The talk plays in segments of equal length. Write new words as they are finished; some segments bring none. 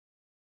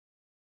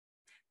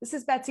This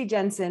is Betsy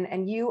Jensen,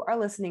 and you are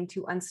listening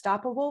to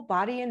Unstoppable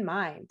Body and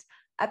Mind,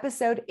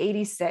 episode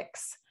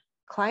 86,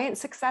 Client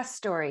Success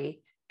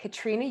Story,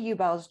 Katrina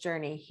Ubell's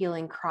Journey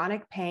Healing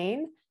Chronic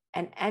Pain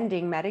and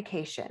Ending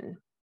Medication.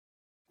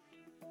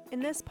 In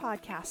this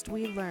podcast,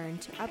 we learn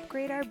to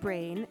upgrade our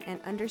brain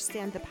and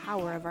understand the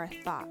power of our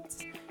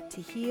thoughts,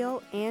 to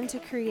heal and to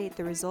create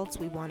the results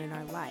we want in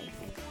our life.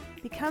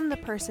 Become the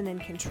person in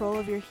control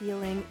of your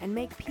healing and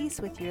make peace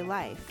with your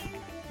life.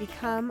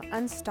 Become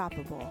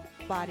unstoppable,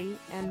 body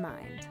and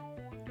mind.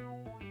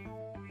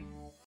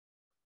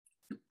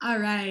 All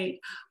right.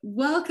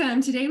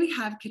 Welcome. Today we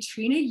have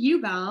Katrina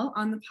Ubell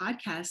on the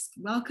podcast.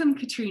 Welcome,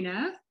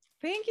 Katrina.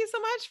 Thank you so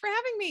much for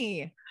having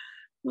me.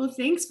 Well,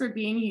 thanks for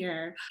being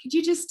here. Could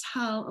you just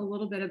tell a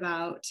little bit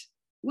about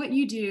what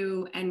you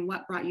do and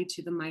what brought you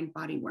to the mind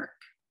body work?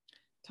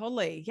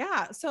 Totally.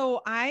 Yeah.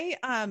 So I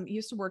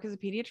used to work as a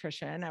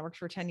pediatrician. I worked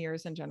for 10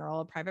 years in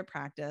general, a private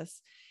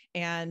practice.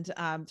 And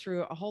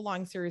through a whole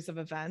long series of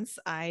events,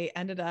 I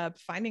ended up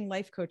finding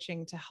life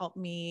coaching to help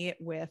me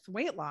with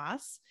weight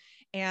loss.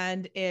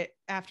 And it,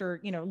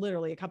 after,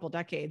 literally a couple of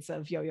decades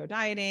of yo-yo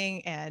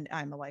dieting, and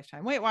I'm a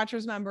lifetime Weight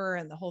Watchers member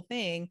and the whole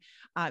thing,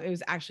 it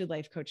was actually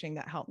life coaching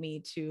that helped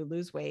me to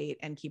lose weight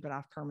and keep it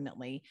off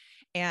permanently.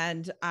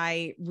 And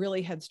I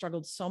really had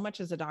struggled so much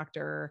as a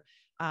doctor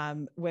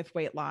with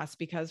weight loss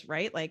because,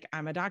 right, like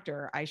I'm a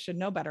doctor, I should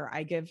know better.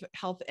 I give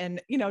health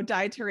and,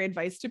 dietary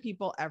advice to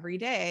people every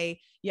day,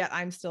 yet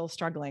I'm still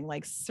struggling.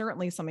 Like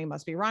certainly something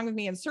must be wrong with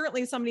me and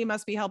certainly somebody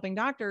must be helping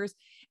doctors,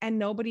 and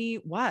nobody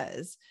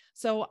was.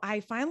 So I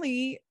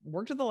finally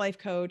worked with a life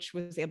coach,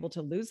 was able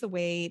to lose the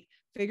weight,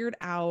 figured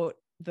out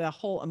the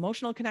whole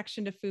emotional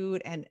connection to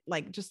food, and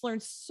like just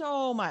learned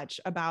so much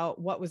about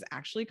what was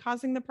actually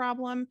causing the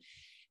problem.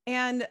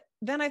 And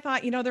then I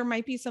thought, there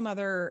might be some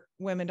other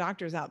women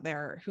doctors out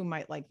there who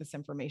might like this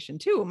information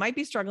too, might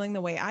be struggling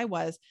the way I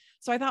was.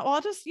 So I thought, well,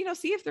 I'll just,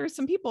 see if there's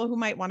some people who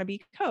might want to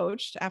be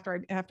coached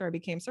after I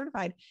became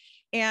certified.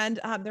 And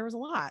there was a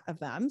lot of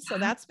them. So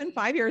that's been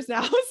 5 years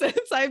now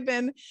since I've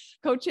been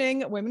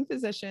coaching women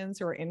physicians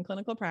who are in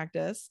clinical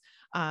practice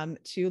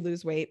to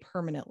lose weight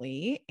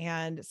permanently.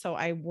 And so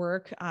I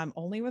work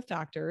only with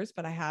doctors,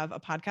 but I have a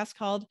podcast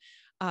called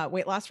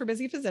Weight Loss for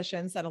Busy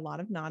Physicians that a lot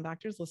of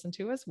non-doctors listen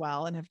to as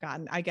well. And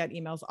I get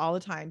emails all the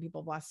time.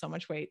 People have lost so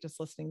much weight just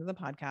listening to the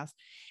podcast.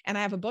 And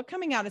I have a book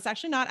coming out. It's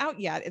actually not out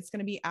yet. It's going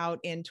to be out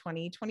in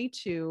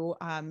 2022.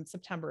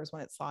 September is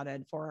when it's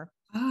slotted for.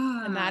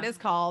 And that is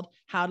called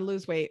How to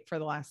Lose Weight for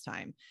the Last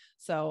Time.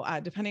 So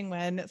depending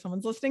when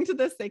someone's listening to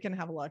this, they can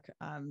have a look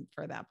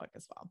for that book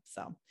as well.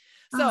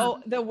 So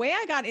the way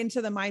I got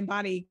into the mind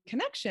body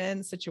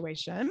connection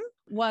situation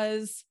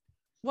was,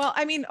 the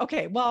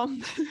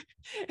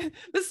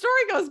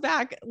story goes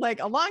back like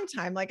a long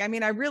time.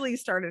 I really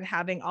started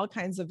having all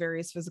kinds of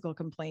various physical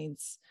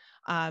complaints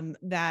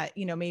that,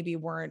 maybe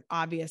weren't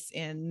obvious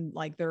in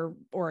like their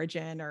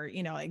origin, or,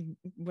 I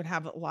would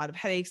have a lot of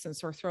headaches and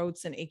sore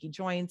throats and achy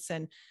joints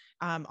and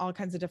all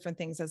kinds of different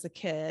things as a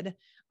kid.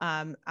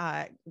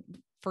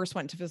 First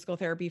went to physical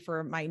therapy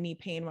for my knee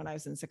pain when I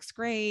was in 6th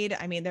grade.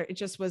 It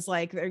just was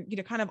like,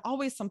 kind of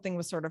always something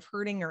was sort of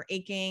hurting or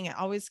aching,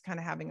 always kind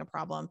of having a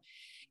problem.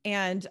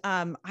 And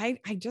I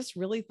just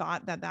really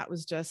thought that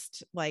was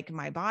just like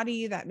my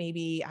body, that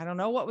maybe, I don't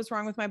know what was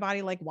wrong with my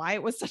body, like why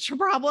it was such a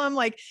problem.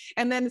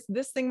 And then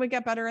this thing would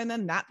get better and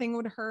then that thing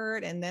would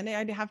hurt. And then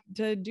I'd have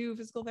to do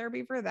physical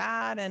therapy for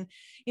that. And,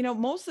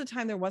 most of the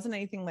time there wasn't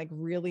anything like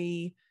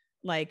really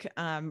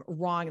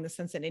wrong in the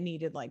sense that it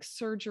needed like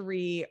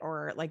surgery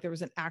or like there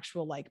was an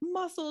actual like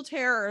muscle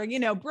tear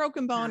or,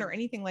 broken bone or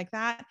anything like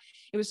that.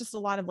 It was just a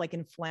lot of like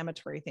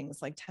inflammatory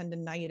things like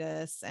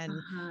tendinitis and,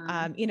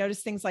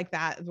 just things like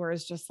that, where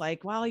it's just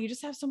like, well, you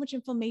just have so much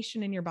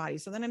inflammation in your body.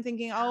 So then I'm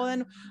thinking, oh,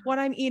 then what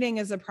I'm eating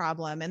is a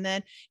problem. And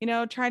then,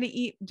 try to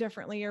eat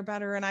differently or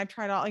better. And I've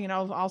tried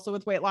all, also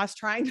with weight loss,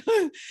 trying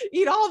to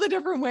eat all the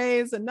different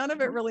ways, and none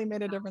of it really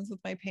made a difference with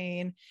my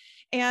pain.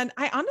 And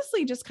I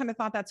honestly just kind of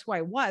thought that's who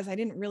I was. I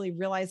didn't really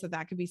realize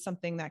that could be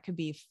something that could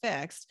be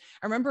fixed.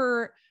 I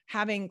remember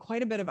having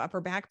quite a bit of upper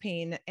back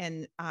pain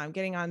and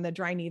getting on the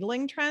dry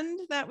needling trend.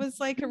 That was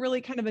like a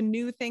really kind of a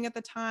new thing at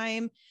the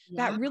time.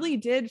 That really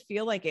did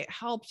feel like it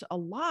helped a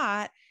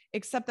lot,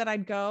 except that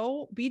I'd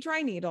go be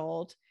dry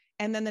needled.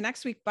 And then the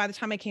next week, by the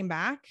time I came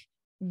back,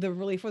 the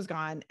relief was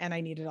gone and I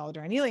needed all the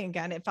dry needling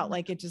again. It felt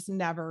like it just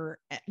never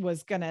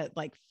was going to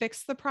like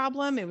fix the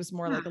problem. It was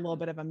more like a little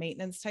bit of a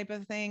maintenance type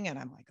of thing. And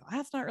I'm like, oh,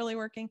 that's not really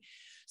working.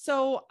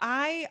 So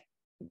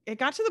it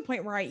got to the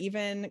point where I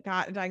even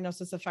got a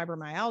diagnosis of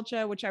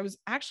fibromyalgia, which I was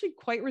actually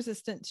quite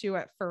resistant to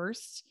at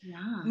first,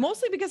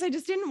 mostly because I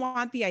just didn't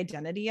want the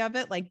identity of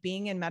it. Like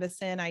being in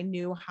medicine, I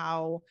knew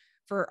how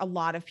for a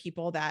lot of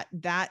people that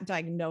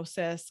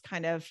diagnosis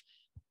kind of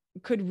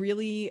could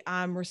really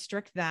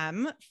restrict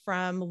them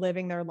from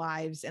living their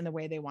lives in the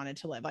way they wanted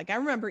to live. Like I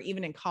remember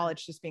even in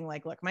college, just being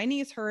like, look, my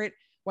knees hurt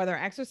whether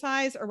I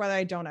exercise or whether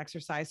I don't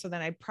exercise. So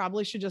then I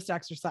probably should just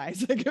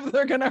exercise like if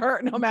they're going to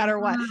hurt no matter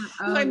what.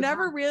 So I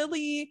never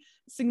really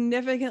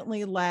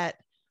significantly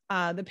let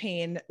the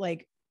pain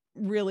like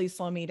really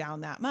slow me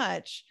down that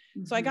much.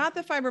 So I got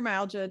the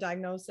fibromyalgia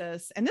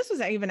diagnosis, and this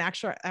was even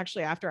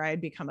actually after I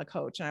had become a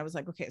coach, and I was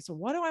like, okay, so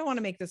what do I want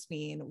to make this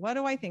mean? What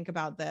do I think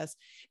about this?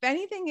 If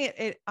anything,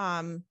 it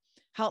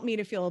helped me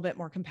to feel a bit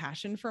more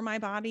compassion for my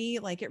body.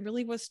 Like it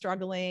really was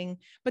struggling.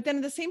 But then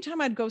at the same time,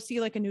 I'd go see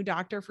like a new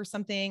doctor for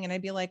something. And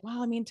I'd be like,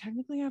 well, I mean,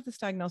 technically I have this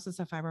diagnosis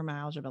of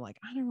fibromyalgia, but like,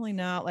 I don't really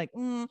know. Like, I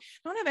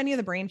don't have any of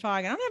the brain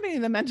fog. I don't have any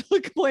of the mental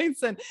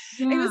complaints. And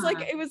it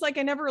was like,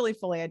 I never really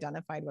fully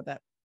identified with it.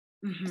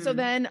 So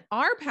then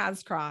our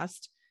paths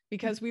crossed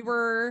because we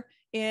were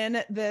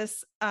in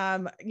this,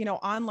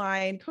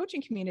 online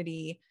coaching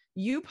community.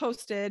 You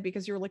posted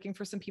because you were looking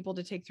for some people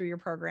to take through your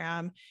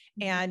program,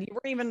 and you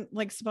weren't even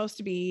like supposed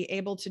to be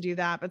able to do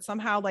that, but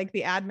somehow like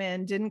the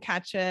admin didn't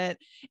catch it.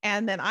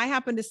 And then I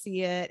happened to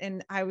see it,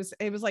 and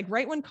it was like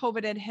right when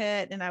COVID had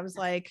hit, and I was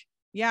like,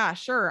 yeah,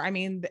 sure. I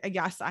mean,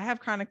 yes, I have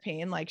chronic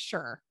pain. Like,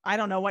 sure. I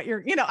don't know what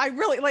I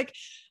really like,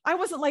 I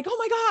wasn't like, oh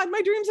my God,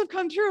 my dreams have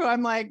come true.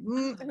 I'm like,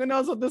 who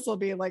knows what this will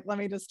be like, let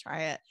me just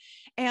try it.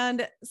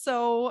 And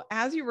so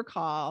as you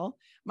recall,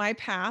 my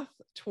path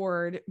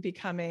toward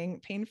becoming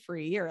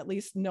pain-free, or at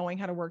least knowing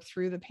how to work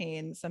through the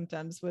pain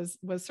symptoms, was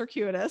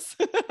circuitous.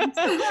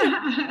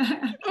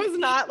 I was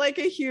not like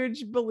a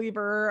huge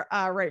believer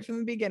right from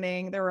the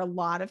beginning. There were a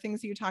lot of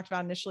things that you talked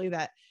about initially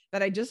that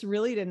I just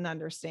really didn't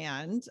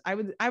understand. I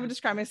would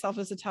describe myself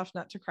as a tough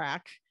nut to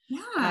crack.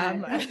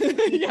 Yeah.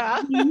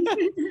 Yeah.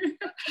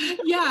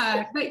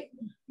 Yeah. But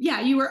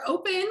yeah, you were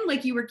open,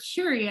 like you were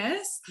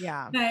curious.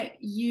 Yeah. But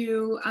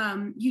you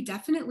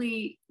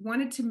definitely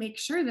wanted to make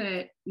sure that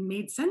it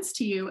made sense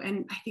to you.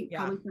 And I think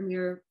probably from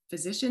your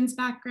physician's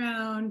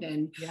background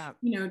and,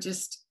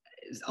 just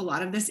a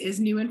lot of this is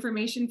new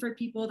information for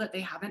people that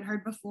they haven't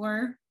heard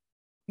before.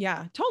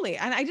 Yeah, totally.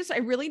 And I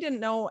really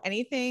didn't know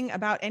anything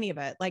about any of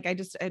it. Like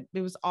it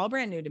was all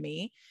brand new to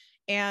me.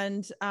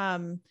 And,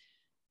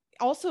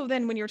 also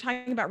then when you're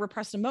talking about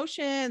repressed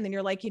emotion, then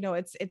you're like,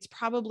 it's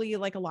probably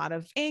like a lot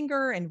of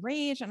anger and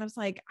rage. And I was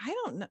like, I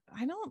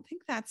don't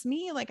think that's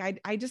me. Like,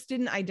 I just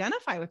didn't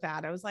identify with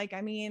that. I was like, I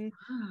mean,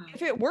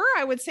 if it were,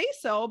 I would say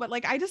so, but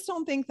like, I just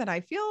don't think that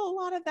I feel a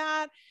lot of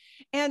that.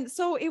 And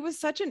so it was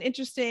such an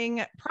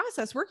interesting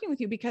process working with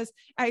you, because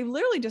I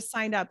literally just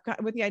signed up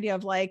with the idea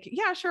of like,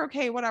 yeah, sure.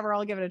 Okay, whatever.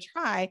 I'll give it a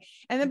try.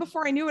 And then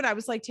before I knew it, I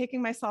was like taking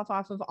myself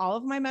off of all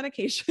of my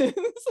medications.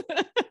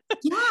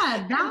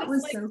 Yeah, that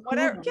was like, so cool.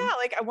 Whatever. Yeah.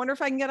 Like, I wonder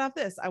if I can get off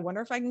this. I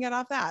wonder if I can get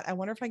off that. I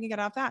wonder if I can get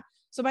off that.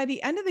 So by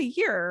the end of the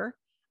year,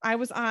 I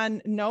was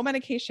on no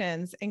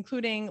medications,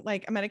 including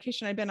like a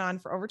medication I'd been on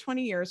for over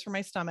 20 years for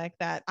my stomach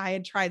that I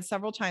had tried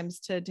several times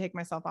to take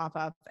myself off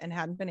of and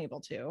hadn't been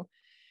able to.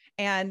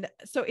 And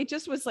so it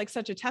just was like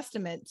such a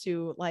testament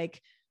to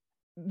like,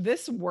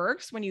 this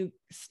works when you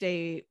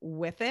stay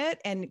with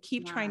it and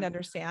keep trying to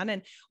understand.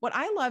 And what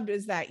I loved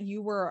is that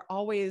you were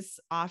always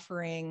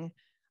offering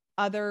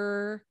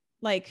other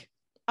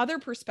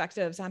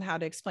perspectives on how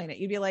to explain it.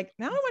 You'd be like,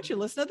 now I want you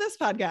to listen to this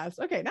podcast.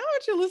 Okay. Now I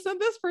want you to listen to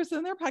this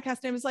person, their podcast.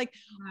 And it was like,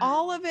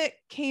 all of it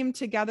came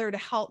together to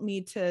help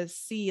me to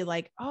see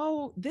like,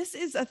 oh, this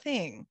is a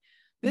thing.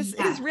 This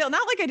is real.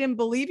 Not like I didn't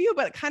believe you,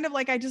 but kind of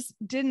like I just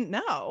didn't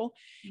know.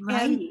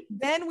 Right. And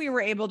then we were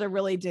able to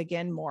really dig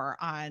in more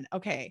on,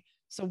 okay,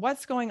 so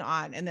what's going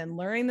on? And then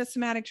learning the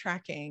somatic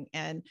tracking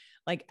and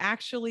like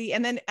actually,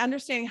 and then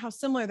understanding how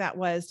similar that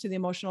was to the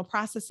emotional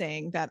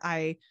processing that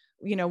I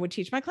would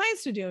teach my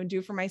clients to do and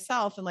do for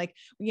myself. And like,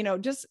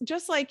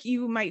 just like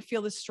you might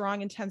feel this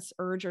strong, intense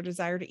urge or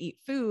desire to eat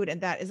food,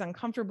 and that is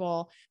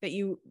uncomfortable, that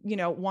you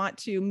want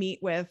to meet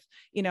with,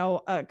 a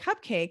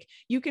cupcake,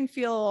 you can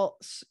feel,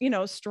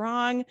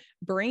 strong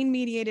brain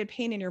mediated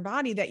pain in your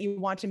body that you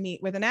want to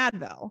meet with an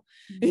Advil,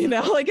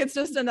 like it's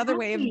just another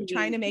way of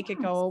trying to make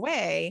it go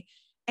away.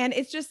 And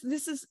it's just,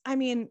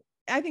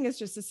 I think it's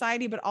just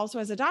society, but also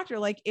as a doctor,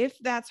 like if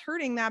that's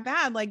hurting that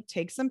bad, like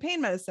take some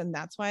pain medicine.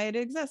 That's why it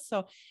exists.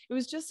 So it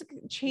was just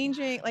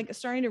changing, like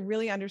starting to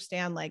really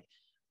understand, like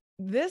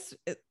this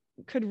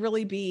could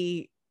really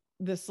be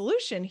the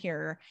solution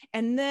here.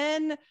 And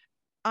then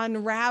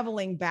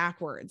unraveling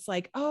backwards,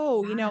 like,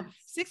 oh,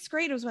 sixth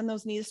grade was when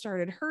those knees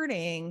started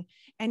hurting.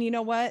 And you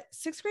know what?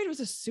 Sixth grade was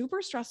a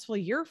super stressful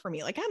year for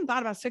me. Like I hadn't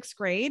thought about sixth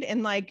grade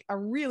in like a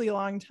really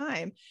long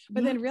time,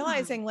 but then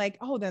realizing like,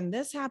 oh, then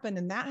this happened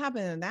and that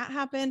happened and that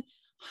happened.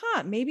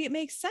 Maybe it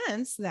makes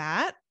sense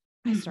that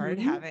I started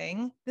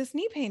having this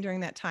knee pain during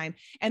that time.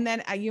 And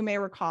then you may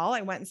recall,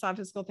 I went and saw a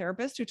physical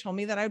therapist who told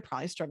me that I would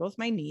probably struggle with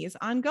my knees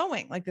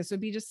ongoing. Like this would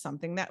be just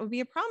something that would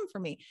be a problem for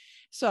me.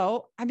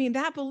 So,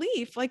 that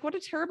belief, like what a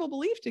terrible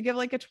belief to give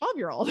like a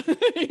 12-year-old,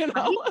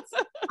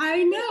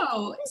 I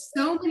know.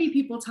 So many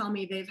people tell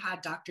me they've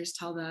had doctors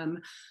tell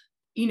them,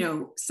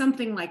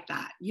 something like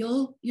that.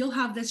 You'll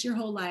have this your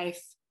whole life.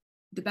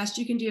 The best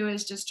you can do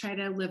is just try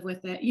to live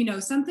with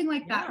it. Something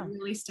like that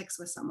really sticks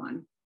with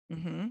someone.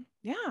 Mm-hmm.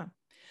 Yeah.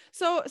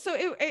 So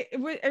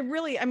it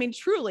really,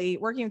 truly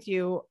working with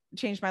you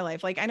changed my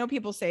life. Like I know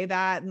people say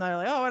that and they're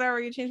like, oh, whatever,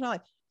 you changed my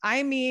life.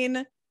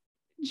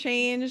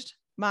 Changed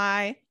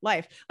my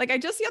life. Like I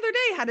just the other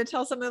day had to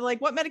tell somebody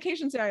like, what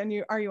medications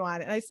are you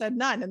on? And I said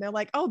none. And they're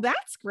like, oh,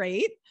 that's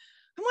great.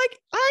 I'm like,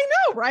 I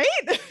know,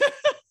 right?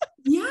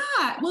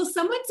 Yeah. Well,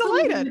 someone told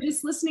me Delighted.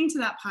 just listening to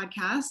that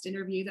podcast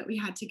interview that we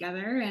had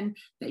together and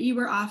that you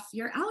were off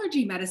your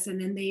allergy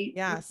medicine, and they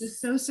were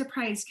just so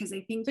surprised because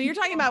I think. So you're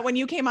talking about when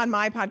you came on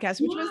my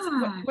podcast, which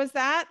was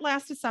that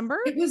last December?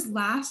 It was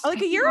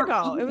like a year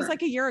ago. It was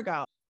like a year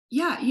ago.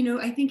 Yeah.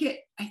 I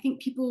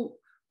think people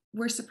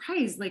were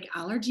surprised, like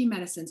allergy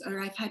medicines, or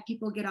I've had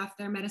people get off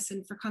their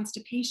medicine for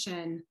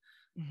constipation.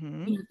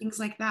 Things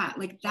like that.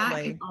 Like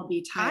that can all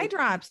be tied. Eye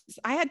drops.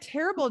 I had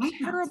terrible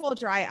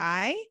dry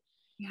eye.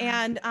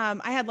 Yeah. And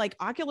I had like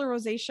ocular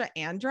rosacea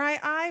and dry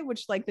eye,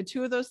 which like the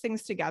two of those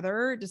things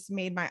together just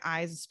made my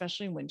eyes,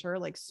 especially in winter,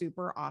 like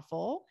super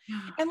awful.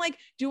 Yeah. And like,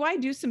 do I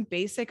do some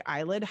basic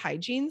eyelid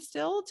hygiene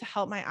still to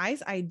help my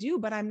eyes? I do,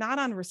 but I'm not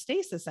on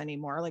Restasis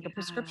anymore, like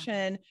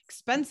a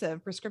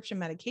expensive prescription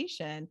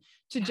medication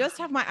to just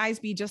have my eyes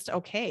be just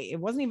okay. It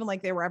wasn't even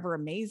like they were ever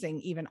amazing,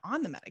 even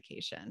on the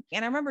medication.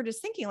 And I remember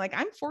just thinking like,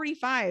 I'm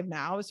 45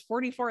 now, I was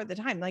 44 at the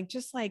time, like,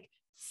 just like,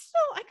 so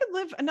I could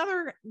live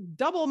another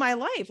double my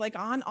life, like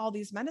on all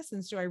these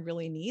medicines. Do I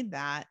really need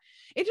that?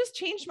 It just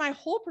changed my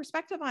whole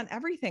perspective on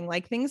everything.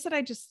 Like things that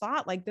I just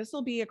thought like, this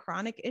will be a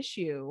chronic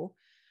issue.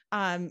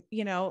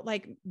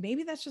 Like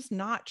maybe that's just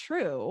not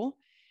true.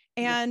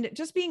 And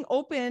just being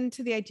open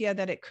to the idea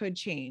that it could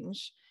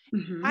change.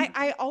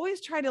 I always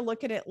try to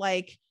look at it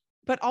like,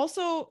 but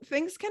also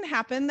things can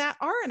happen that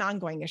are an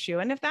ongoing issue.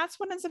 And if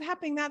that's what ends up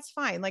happening, that's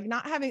fine. Like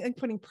not having, like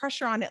putting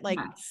pressure on it. Like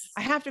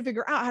I have to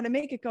figure out how to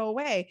make it go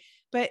away,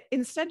 but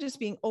instead just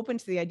being open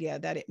to the idea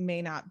that it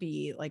may not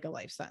be like a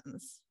life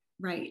sentence.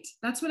 Right.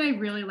 That's what I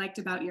really liked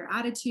about your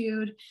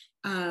attitude.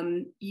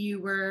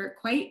 You were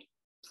quite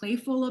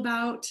playful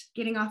about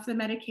getting off the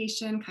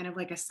medication, kind of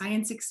like a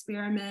science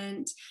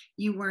experiment.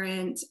 You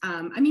weren't,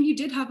 you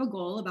did have a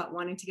goal about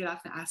wanting to get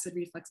off the acid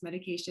reflux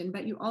medication,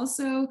 but you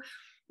also,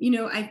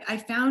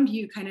 I found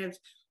you kind of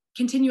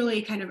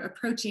continually kind of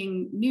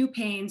approaching new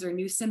pains or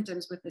new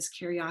symptoms with this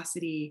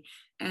curiosity.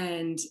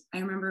 And I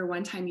remember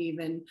one time you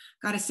even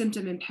got a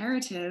symptom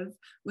imperative,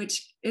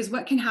 which is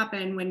what can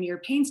happen when your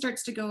pain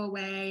starts to go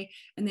away.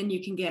 And then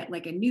you can get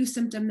like a new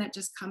symptom that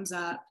just comes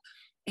up,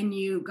 and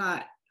you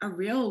got a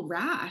real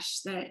rash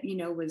that,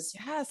 was.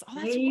 Yes. Oh,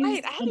 that's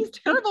right. I had these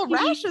terrible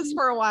rashes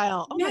for a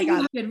while. Oh my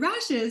God. You had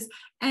rashes.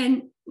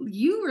 And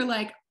you were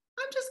like,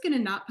 I'm just going to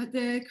not put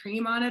the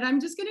cream on it.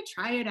 I'm just going to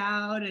try it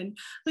out. And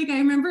like, I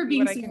remember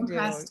being so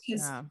impressed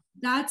because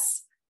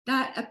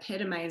that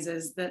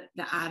epitomizes the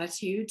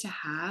attitude to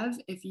have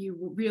if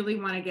you really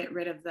want to get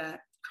rid of the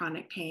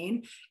chronic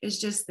pain,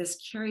 is just this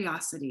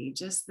curiosity,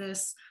 just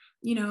this,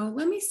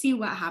 let me see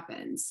what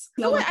happens.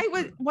 So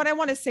what I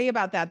want to say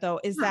about that though,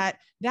 is that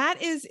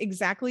is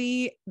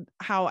exactly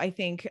how I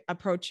think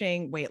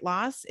approaching weight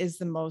loss is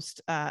the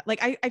most,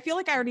 I feel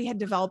like I already had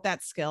developed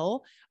that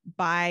skill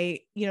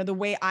by, the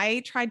way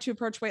I tried to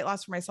approach weight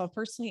loss for myself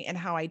personally and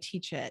how I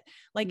teach it.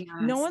 Like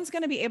no one's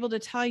going to be able to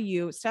tell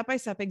you step by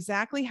step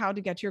exactly how to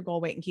get to your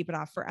goal weight and keep it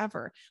off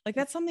forever. Like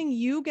that's something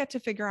you get to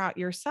figure out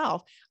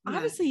yourself.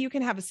 Obviously you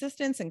can have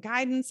assistance and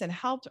guidance and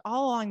help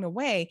all along the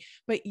way,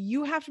 but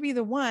you have to be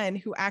the one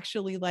who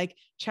actually like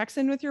checks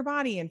in with your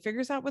body and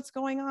figures out what's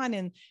going on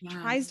and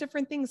tries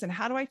different things. And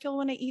how do I feel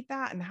when I eat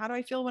that? And how do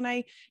I feel when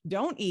I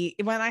don't eat,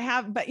 when I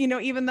have, but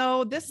even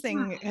though this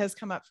thing has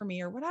come up for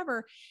me or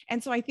whatever.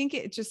 And so I think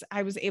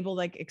I was able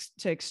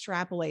to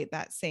extrapolate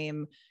that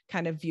same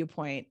kind of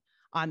viewpoint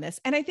on this.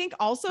 And I think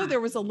also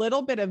there was a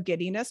little bit of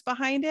giddiness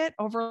behind it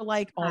over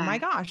like, oh my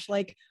gosh,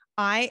 like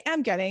I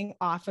am getting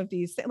off of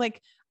these things.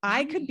 Like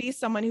I could be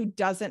someone who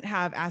doesn't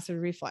have acid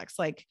reflux.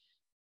 Like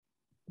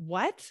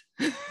what?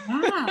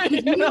 Yeah,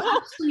 you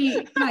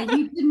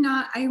did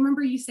not. I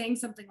remember you saying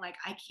something like,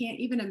 I can't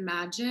even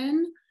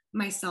imagine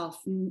myself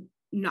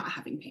not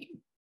having pain.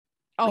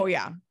 Oh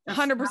yeah,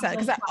 100%.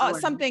 Because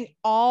something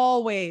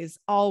always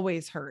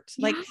hurts.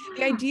 Like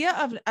the idea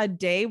of a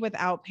day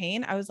without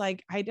pain, I was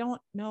like, I don't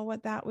know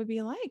what that would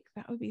be like.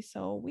 That would be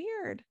so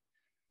weird.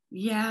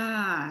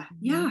 Yeah.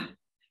 Yeah.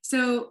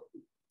 So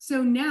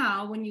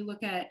now when you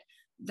look at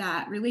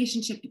that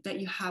relationship that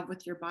you have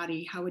with your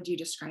body, how would you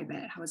describe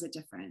it? How is it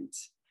different?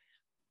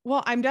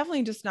 Well, I'm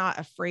definitely just not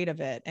afraid of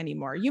it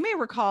anymore. You may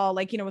recall,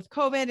 like, with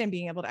COVID and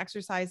being able to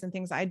exercise and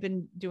things, I'd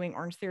been doing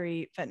Orange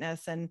Theory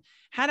Fitness and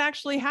had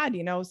actually had,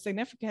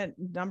 significant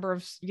number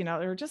of, they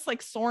were just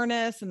like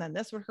soreness, and then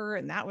this would hurt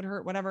and that would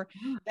hurt, whatever.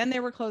 Then they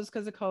were closed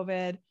because of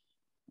COVID.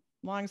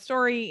 Long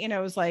story, it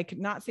was like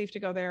not safe to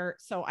go there.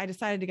 So I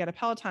decided to get a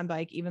Peloton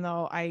bike, even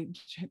though I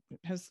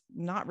has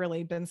not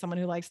really been someone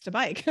who likes to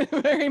bike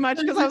very much,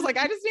 because I was like,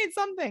 I just need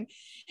something.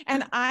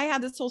 And I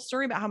had this whole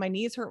story about how my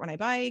knees hurt when I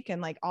bike and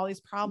like all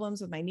these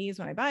problems with my knees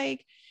when I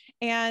bike.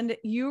 And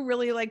you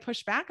really like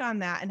pushed back on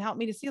that and helped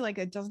me to see like,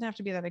 it doesn't have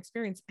to be that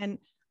experience. And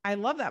I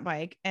love that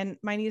bike, and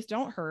my knees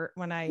don't hurt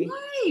when I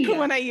Why?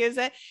 when I use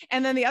it.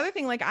 And then the other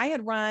thing, like I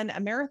had run a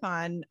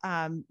marathon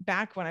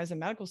back when I was in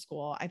medical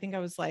school. I think I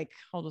was like,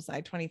 how old was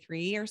I,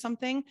 23 or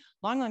something,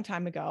 long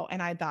time ago.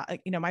 And I thought,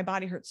 like, my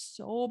body hurt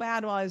so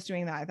bad while I was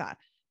doing that. I thought,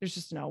 there's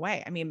just no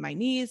way. I mean, my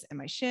knees and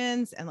my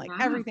shins and like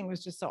everything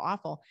was just so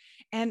awful.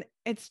 And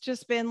it's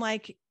just been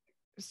like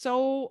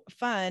so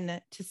fun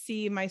to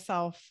see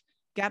myself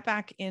get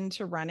back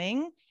into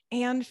running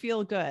and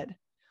feel good.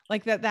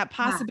 Like that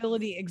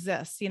possibility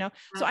exists,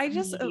 So I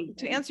just,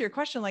 to answer your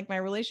question, like my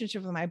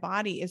relationship with my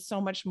body is so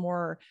much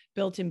more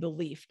built in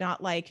belief,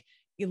 not like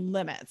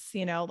limits,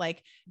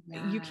 like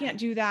you can't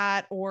do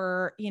that.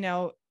 Or,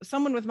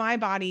 someone with my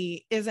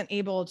body isn't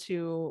able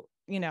to,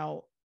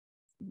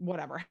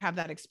 whatever, have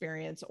that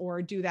experience or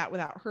do that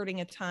without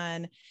hurting a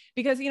ton.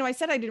 Because, I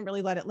said I didn't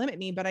really let it limit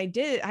me, but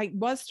I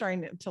was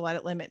starting to let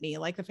it limit me.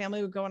 Like the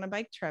family would go on a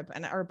bike trip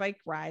or a bike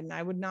ride, and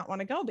I would not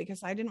want to go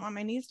because I didn't want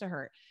my knees to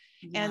hurt.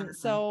 Yeah. And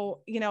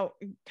so,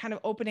 kind of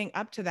opening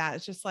up to that,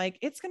 it's just like,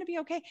 it's going to be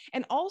okay.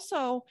 And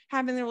also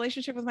having the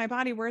relationship with my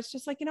body where it's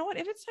just like, you know what,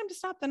 if it's time to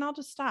stop, then I'll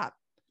just stop.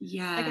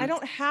 Yeah. Like I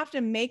don't have to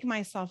make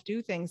myself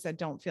do things that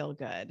don't feel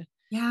good.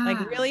 Yeah.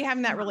 Like really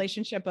having that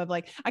relationship of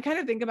like, I kind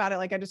of think about it,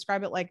 like I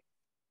describe it like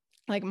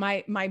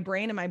my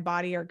brain and my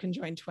body are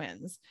conjoined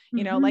twins,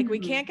 like we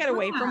can't get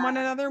away from one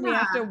another. We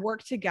have to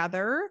work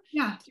together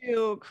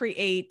to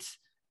create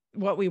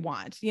what we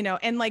want,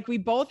 and like we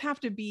both have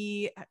to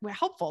be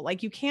helpful.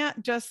 Like you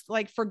can't just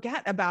like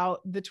forget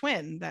about the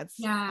twin that's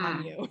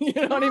on you. You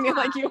know what I mean?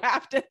 Like you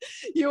have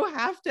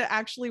to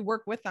actually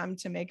work with them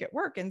to make it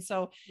work. And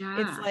so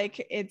it's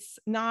like, it's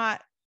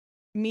not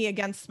me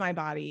against my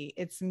body.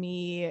 It's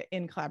me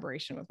in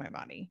collaboration with my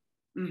body.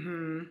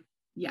 Mm-hmm.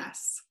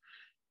 Yes.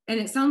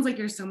 And it sounds like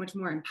you're so much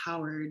more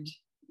empowered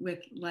with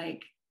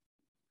like,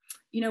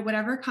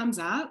 whatever comes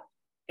up,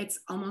 it's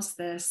almost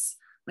this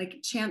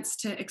like chance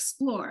to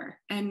explore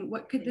and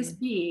what could this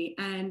be?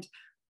 And,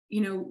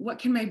 what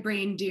can my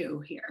brain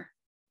do here?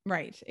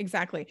 Right.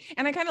 Exactly.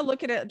 And I kind of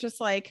look at it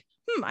just like,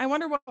 I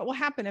wonder what will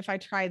happen if I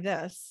try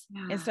this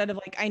instead of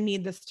like, I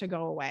need this to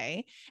go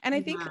away. And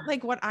I think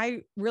like what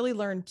I really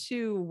learned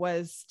too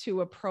was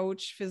to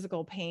approach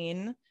physical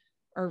pain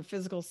or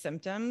physical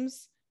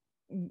symptoms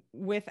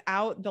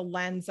without the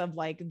lens of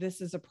like,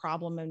 this is a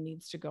problem and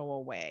needs to go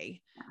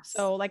away. Yes.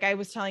 So like I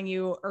was telling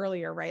you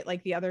earlier, right?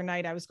 Like the other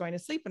night I was going to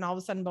sleep and all of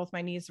a sudden both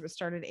my knees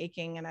started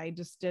aching, and I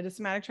just did a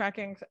somatic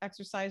tracking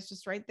exercise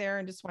just right there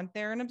and just went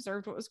there and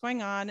observed what was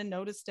going on and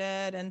noticed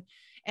it. And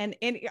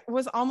it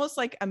was almost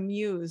like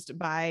amused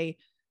by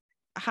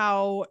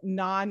how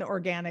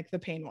non-organic the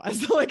pain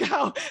was. Like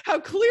how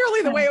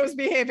clearly the way it was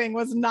behaving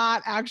was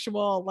not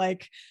actual,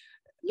 like,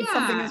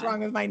 something is wrong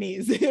with my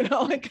knees,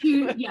 like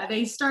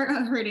they start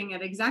hurting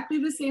at exactly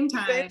the same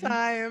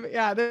time.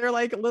 Yeah. They're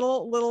like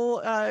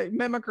little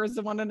mimickers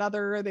of one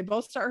another. They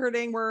both start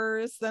hurting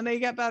worse, then they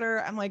get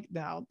better. I'm like,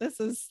 no,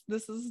 this is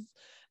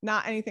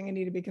not anything I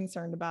need to be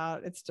concerned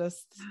about. It's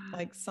just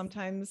like,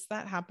 sometimes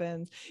that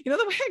happens, the way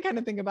I kind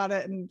of think about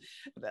it. And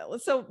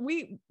so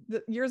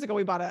years ago,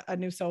 we bought a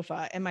new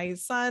sofa, and my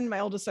son,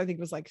 my oldest, I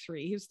think was like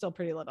 3. He was still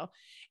pretty little.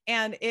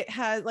 And it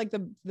had like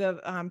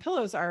the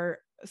pillows are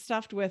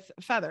stuffed with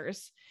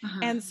feathers.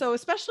 And so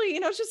especially,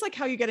 it's just like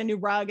how you get a new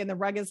rug and the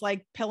rug is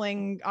like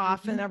pilling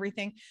off and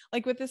everything.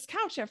 Like with this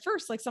couch at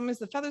first, like sometimes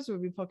the feathers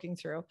would be poking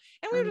through,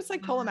 and we would just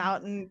like pull them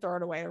out and throw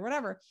it away or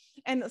whatever.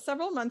 And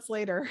several months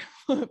later,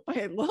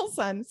 my little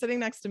son sitting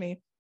next to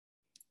me,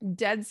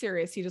 dead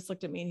serious, he just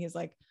looked at me and he's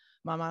like,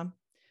 Mama,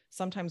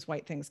 sometimes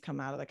white things come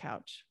out of the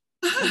couch.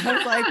 And I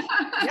was like,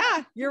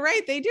 yeah, you're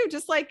right. They do.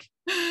 Just like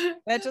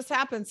that just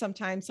happens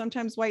sometimes.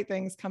 Sometimes white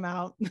things come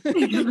out.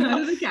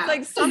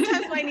 Like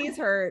sometimes my knees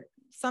hurt.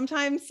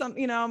 Sometimes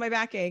my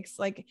back aches.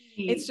 Like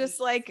it's just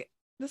like,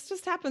 this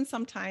just happens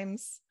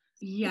sometimes.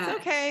 Yeah.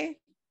 It's okay.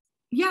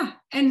 Yeah.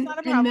 And, not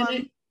a problem. And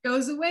then it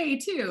goes away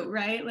too,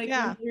 right? Like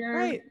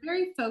we're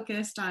very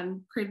focused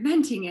on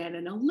preventing it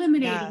and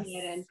eliminating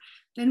it. And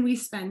then we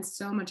spend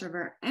so much of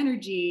our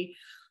energy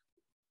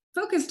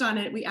focused on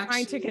it. We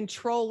actually trying to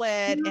control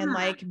it and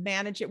like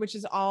manage it, which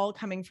is all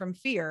coming from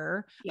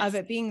fear of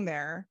it being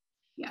there.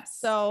 Yes.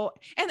 So,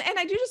 and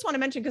I do just want to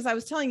mention, because I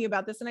was telling you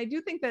about this, and I do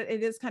think that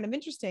it is kind of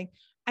interesting.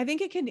 I think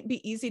it can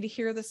be easy to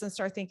hear this and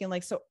start thinking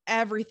like, so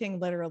everything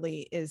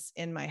literally is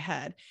in my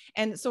head.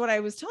 And so what I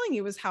was telling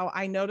you was how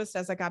I noticed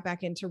as I got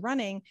back into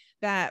running,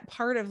 that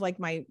part of like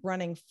my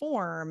running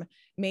form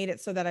made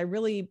it so that I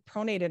really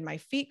pronated my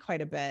feet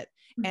quite a bit.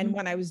 And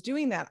when I was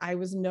doing that, I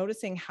was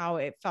noticing how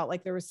it felt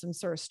like there was some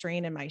sort of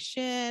strain in my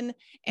shin,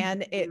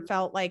 and it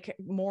felt like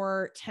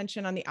more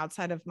tension on the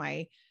outside of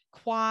my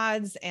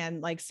quads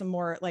and like some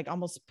more like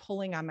almost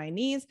pulling on my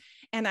knees.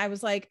 And I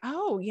was like,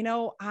 oh, you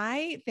know,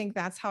 I think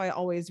that's how I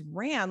always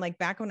ran. Like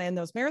back when in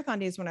those marathon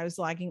days, when I was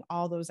logging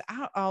all those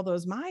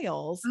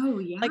miles, Oh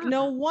yeah. like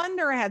no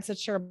wonder I had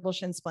such terrible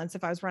shin splints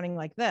if I was running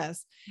like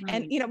this. Right.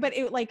 And, you know, but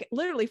it like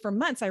literally for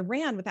months I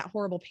ran with that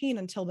horrible pain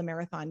until the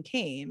marathon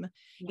came.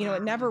 You know,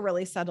 it never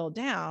really settled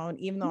down,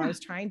 even though I was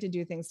trying to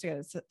do things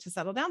to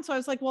settle down. So I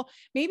was like, well,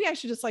 maybe I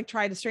should just like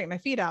try to straighten my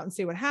feet out and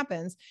see what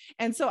happens.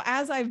 And so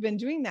as I've been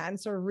doing that and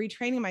sort of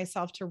retraining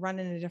myself to run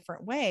in a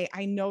different way,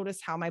 I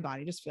notice how my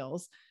body just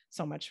feels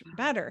so much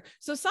better.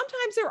 So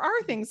sometimes there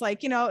are things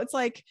like, you know, it's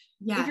like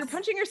if you're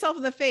punching yourself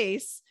in the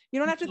face, you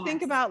don't have to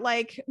think about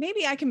like,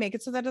 maybe I can make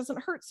it so that doesn't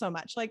hurt so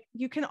much. Like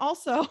you can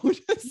also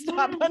just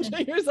stop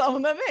punching yourself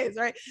in the face,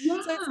 right? So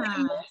it's like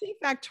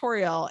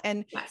multifactorial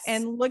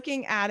and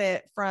looking at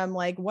it from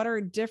like, what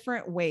are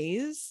different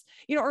ways,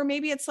 you know, or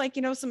maybe it's like,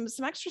 you know, some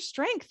extra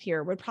strength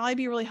here would probably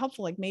be really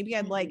helpful. Like maybe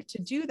I'd like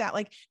to do that.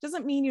 Like,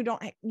 doesn't mean you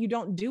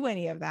don't do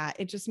any of that.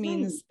 It just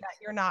means that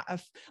you're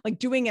not like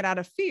doing it out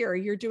of fear.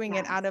 You're doing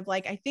it out of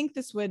like, I think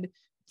this would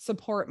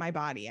support my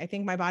body. I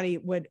think my body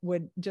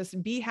would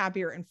just be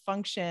happier and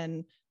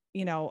function,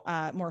 you know,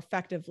 more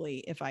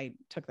effectively if I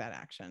took that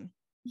action.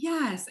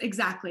 Yes,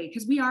 exactly.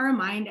 Because we are a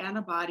mind and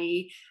a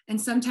body.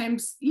 And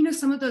sometimes, you know,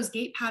 some of those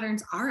gait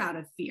patterns are out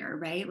of fear,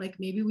 right? Like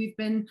maybe we've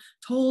been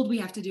told we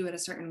have to do it a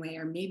certain way,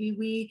 or maybe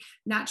we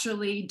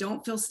naturally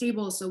don't feel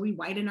stable. So we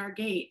widen our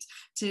gait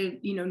to,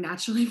 you know,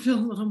 naturally feel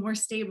a little more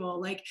stable.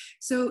 Like,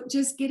 so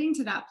just getting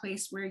to that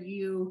place where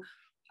you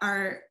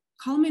are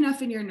calm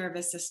enough in your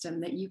nervous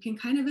system that you can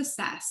kind of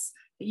assess,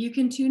 that you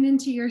can tune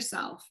into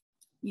yourself.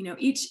 You know,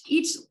 each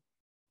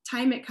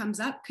time it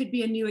comes up could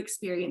be a new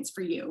experience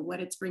for you,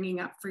 what it's bringing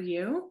up for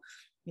you.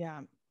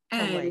 Yeah.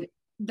 Totally. And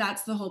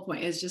that's the whole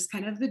point, is just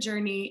kind of the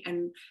journey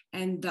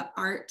and the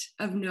art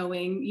of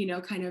knowing, you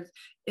know, kind of,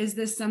 is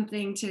this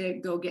something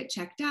to go get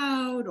checked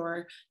out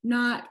or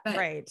not? But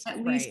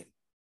at least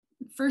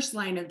first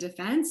line of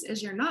defense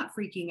is you're not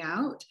freaking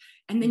out.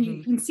 And then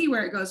you can see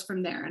where it goes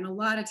from there. And a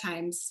lot of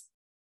times,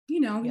 you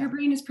know, your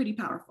brain is pretty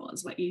powerful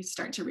is what you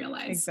start to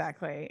realize.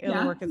 Exactly.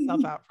 It'll work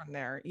itself out from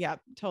there.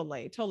 Yep.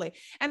 Totally.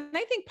 And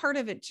I think part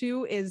of it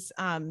too is,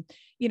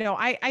 you know,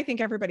 I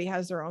think everybody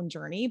has their own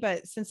journey,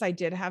 but since I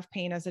did have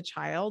pain as a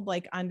child,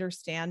 like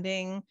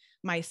understanding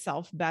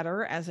myself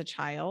better as a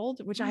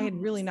child, which I had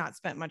really not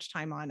spent much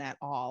time on at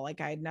all. Like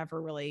I had never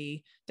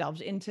really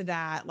delved into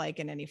that, like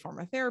in any form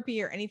of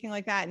therapy or anything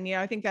like that. And, you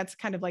know, I think that's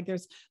kind of like,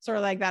 there's sort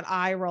of like that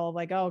eye roll of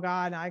like, oh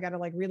God, now I got to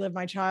like relive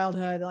my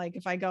childhood. Like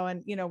if I go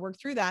and, you know, work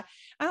through that,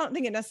 I don't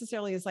think it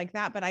necessarily is like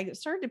that, but I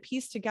started to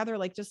piece together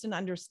like just an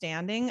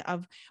understanding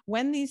of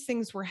when these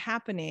things were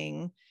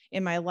happening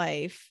in my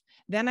life.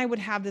 Then I would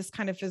have this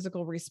kind of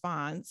physical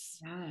response.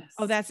 Yes.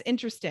 Oh, that's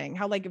interesting.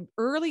 How like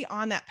early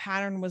on that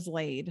pattern was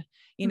laid,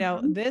 you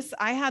know,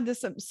 I had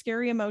this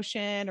scary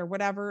emotion or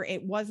whatever.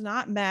 It was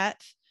not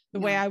met the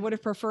way I would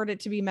have preferred it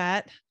to be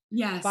met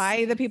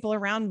by the people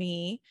around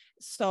me.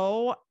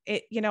 So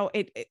it, you know,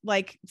 it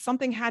like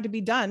something had to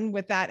be done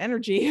with that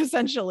energy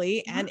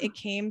essentially. And it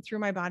came through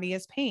my body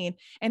as pain.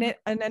 And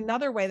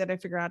another way that I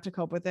figured out to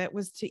cope with it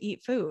was to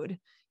eat food,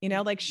 you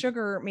know, like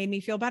sugar made me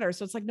feel better.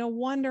 So it's like, no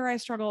wonder I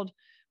struggled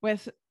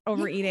with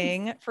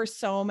overeating for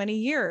so many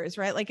years.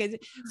 Right.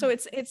 Like, so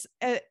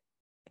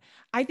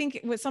I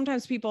think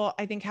sometimes people,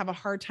 I think, have a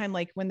hard time,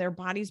 like when their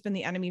body's been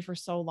the enemy for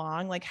so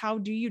long, like how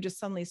do you just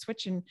suddenly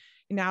switch and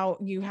now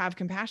you have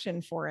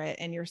compassion for it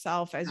and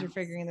yourself as you're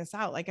figuring this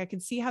out? Like I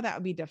could see how that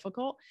would be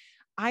difficult.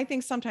 I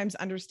think sometimes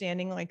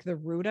understanding like the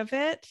root of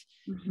it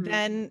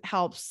then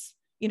helps,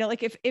 you know,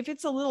 like if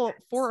it's a little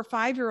 4 or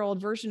 5-year-old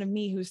version of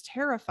me who's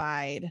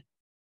terrified,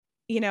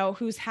 you know,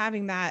 who's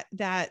having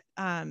that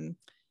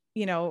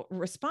you know,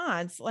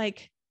 response,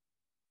 like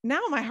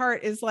now my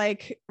heart is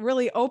like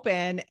really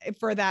open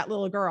for that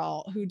little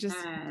girl who just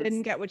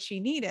didn't get what she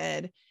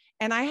needed.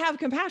 And I have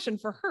compassion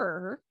for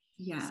her.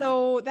 Yeah.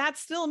 So that's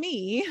still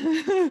me.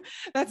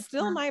 That's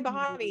still my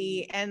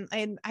body. And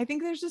I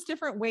think there's just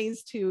different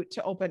ways to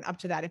open up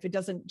to that if it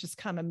doesn't just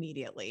come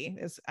immediately,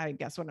 is I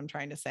guess what I'm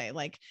trying to say.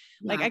 Like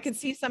I could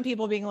see some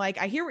people being like,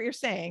 I hear what you're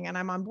saying and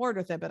I'm on board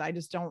with it, but I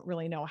just don't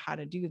really know how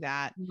to do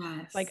that.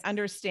 Like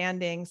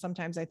understanding,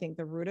 sometimes I think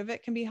the root of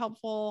it can be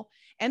helpful.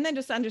 And then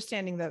just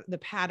understanding the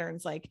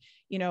patterns, like,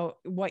 you know,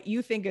 what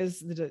you think is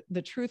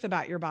the truth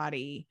about your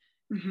body,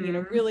 you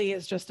know, really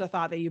is just a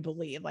thought that you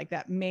believe, like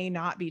that may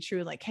not be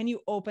true. Like, can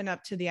you open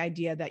up to the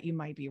idea that you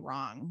might be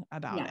wrong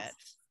about it?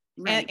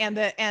 Right.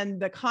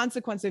 And the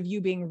consequence of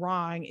you being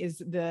wrong is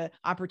the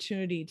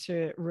opportunity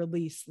to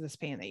release this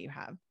pain that you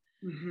have.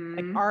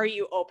 Like, are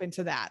you open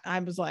to that? I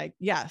was like,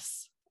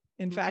 yes,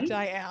 in fact,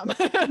 I am.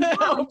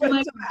 Like,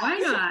 why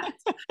not?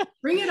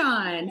 Bring it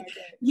on.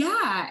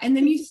 Yeah. And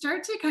then you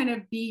start to kind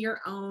of be your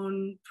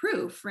own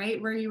proof,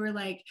 right? Where you were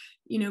like,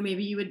 you know,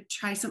 maybe you would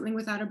try something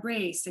without a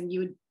brace and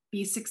you would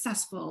be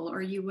successful,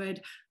 or you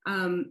would,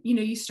 you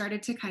know, you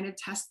started to kind of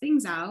test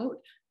things out,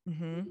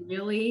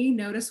 really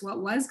notice what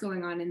was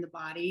going on in the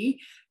body,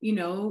 you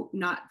know,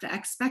 not the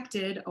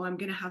expected, oh, I'm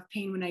going to have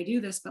pain when I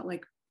do this, but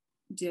like,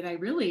 did I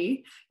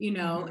really,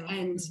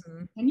 and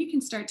then you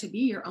can start to be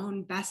your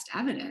own best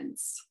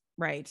evidence.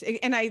 Right.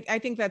 And I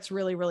think that's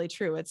really, really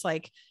true. It's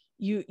like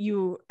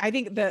I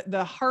think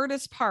the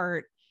hardest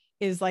part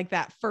is like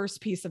that first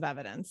piece of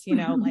evidence,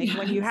 like Yes.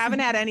 when you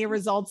haven't had any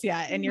results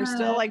yet and you're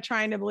still like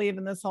trying to believe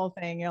in this whole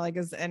thing. You're like,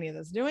 is any of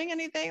this doing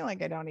anything?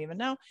 Like, I don't even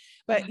know.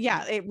 But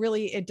yeah,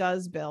 it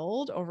does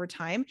build over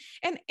time.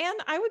 And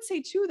I would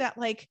say too, that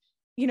like,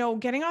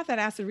 getting off that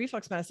acid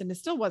reflux medicine, it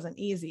still wasn't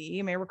easy.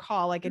 You may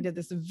recall, like I did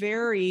this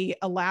very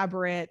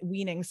elaborate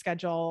weaning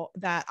schedule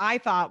that I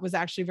thought was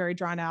actually very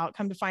drawn out.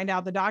 Come to find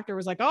out, the doctor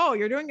was like, "Oh,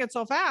 you're doing it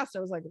so fast." I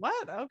was like,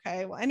 "What?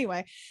 Okay, well,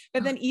 anyway."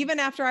 But then even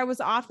after I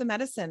was off the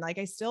medicine, like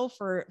I still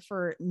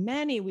for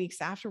many weeks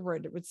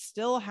afterward, would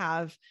still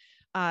have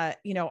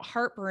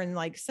heartburn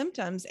like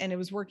symptoms. And it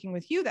was working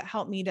with you that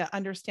helped me to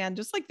understand,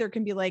 just like there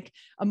can be like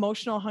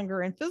emotional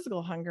hunger and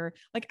physical hunger.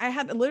 Like I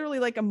had literally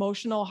like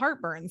emotional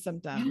heartburn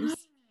symptoms.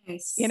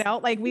 Yes.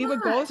 Like we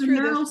would go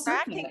through this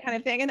tracking kind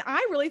of thing. And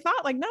I really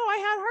thought like, no, I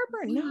had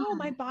heartburn. No,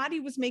 my body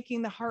was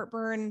making the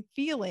heartburn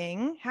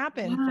feeling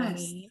happen for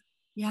me.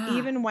 Yeah.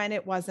 Even when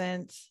it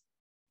wasn't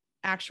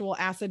actual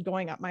acid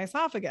going up my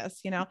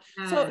esophagus,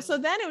 So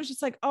then it was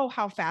just like, oh,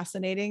 how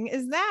fascinating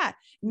is that?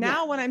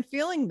 Now when I'm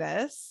feeling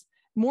this,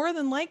 more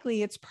than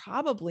likely it's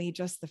probably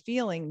just the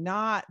feeling,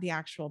 not the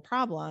actual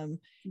problem.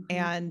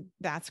 And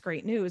that's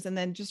great news. And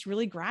then just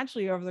really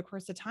gradually over the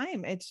course of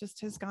time, it just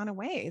has gone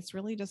away. It's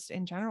really just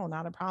in general,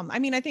 not a problem. I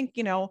mean, I think,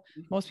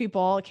 most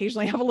people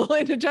occasionally have a little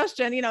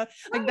indigestion,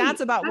 like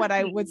that's about what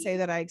I would say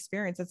that I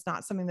experience. It's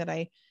not something that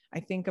I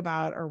think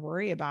about or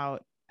worry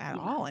about at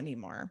all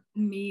anymore.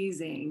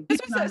 Amazing.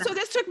 So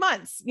this took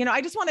months, I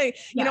just want to,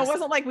 it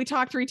wasn't like we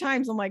talked 3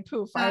 times and like,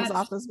 poof, I was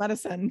off this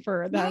medicine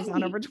for that was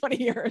on over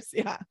 20 years.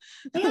 Yeah.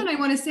 And I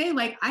want to say,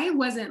 like, I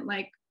wasn't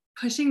like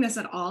pushing this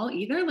at all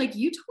either. Like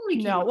you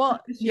totally no.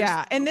 Well,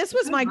 yeah. And this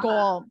was my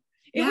goal.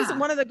 It was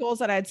one of the goals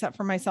that I had set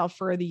for myself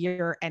for the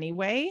year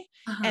anyway.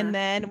 And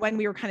then when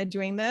we were kind of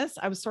doing this,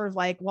 I was sort of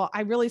like, well,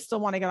 I really still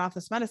want to get off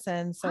this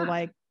medicine. So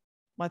like,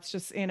 let's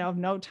just,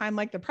 no time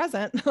like the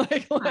present,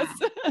 like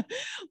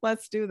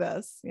let's do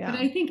this. Yeah. But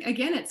I think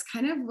again, it's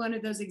kind of one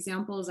of those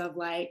examples of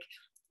like,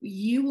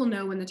 you will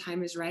know when the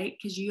time is right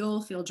because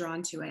you'll feel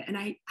drawn to it. And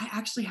I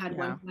actually had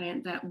one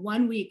client that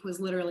 1 week was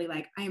literally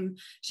like,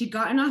 she'd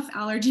gotten off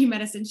allergy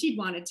medicine. She'd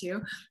wanted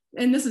to,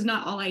 and this is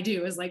not all I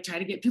do is like try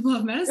to get people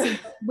off medicine.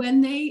 But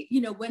when they,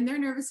 when their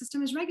nervous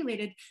system is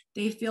regulated,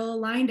 they feel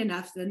aligned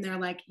enough. Then they're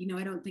like,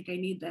 I don't think I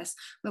need this.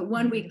 But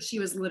 1 week she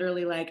was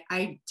literally like,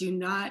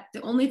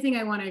 the only thing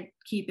I want to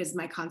keep is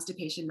my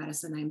constipation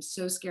medicine. I'm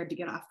so scared to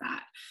get off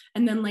that.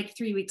 And then like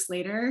 3 weeks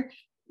later,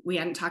 we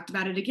hadn't talked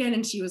about it again.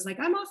 And she was like,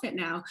 I'm off it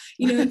now.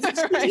 Right.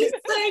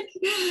 Like,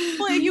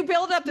 well, you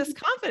build up this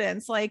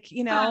confidence, like,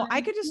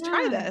 I could just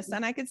try this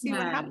and I could see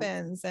what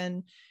happens.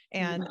 And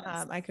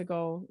I could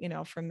go,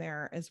 from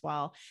there as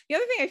well. The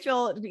other thing I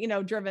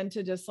feel, driven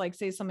to just like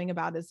say something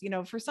about is,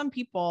 for some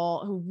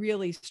people who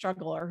really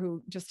struggle or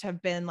who just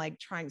have been like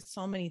trying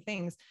so many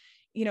things,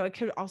 it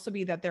could also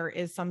be that there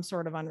is some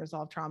sort of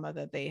unresolved trauma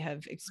that they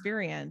have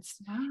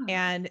experienced.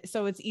 And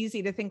so it's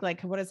easy to think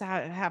like, what does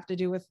that have to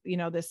do with,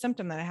 this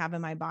symptom that I have in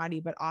my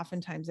body? But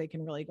oftentimes they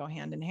can really go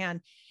hand in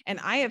hand. And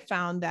I have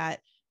found that,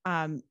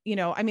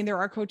 there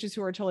are coaches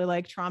who are totally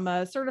like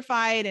trauma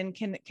certified and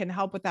can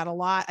help with that a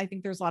lot. I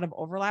think there's a lot of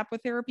overlap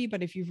with therapy,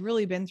 but if you've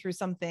really been through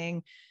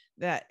something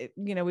that,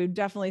 we would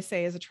definitely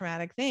say is a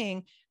traumatic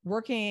thing,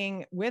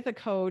 working with a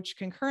coach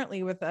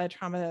concurrently with a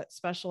trauma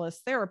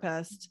specialist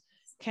therapist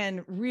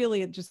can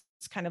really just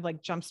kind of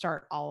like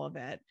jumpstart all of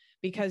it,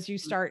 because you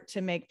start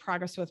to make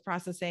progress with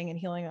processing and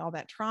healing all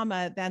that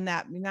trauma. Then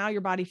now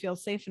your body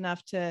feels safe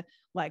enough to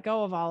let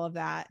go of all of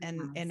that.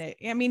 And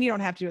you don't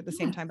have to do it at the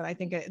same time, but I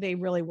think they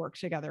really work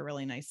together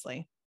really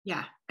nicely.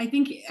 Yeah. I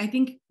think,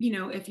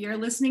 if you're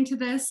listening to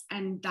this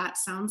and that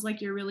sounds like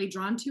you're really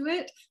drawn to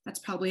it, that's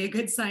probably a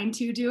good sign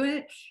to do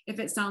it. If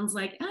it sounds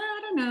like, I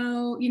don't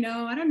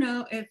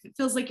know, if it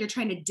feels like you're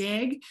trying to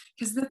dig,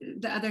 because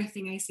the other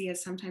thing I see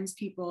is sometimes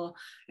people,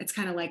 it's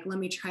kind of like, let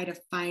me try to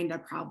find a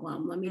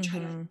problem. Let me try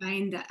to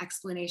find the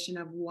explanation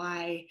of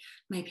why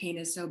my pain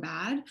is so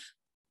bad.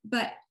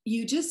 But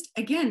you just,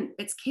 again,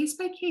 it's case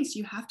by case.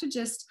 You have to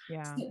just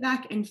sit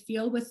back and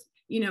feel with,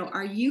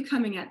 are you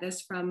coming at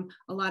this from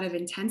a lot of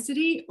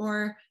intensity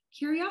or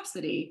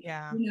curiosity?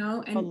 Yeah.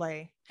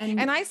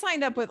 And I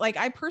signed up with,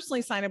 I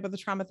personally signed up with a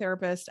trauma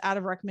therapist out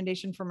of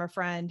recommendation from a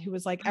friend who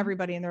was like,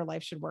 everybody in their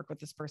life should work with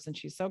this person.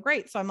 She's so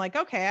great. So I'm like,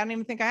 okay, I don't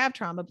even think I have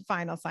trauma, but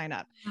fine, I'll sign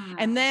up.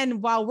 And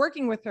then while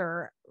working with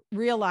her,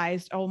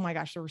 realized, oh my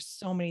gosh, there were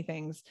so many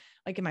things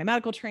like in my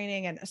medical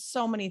training and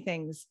so many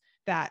things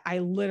that I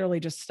literally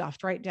just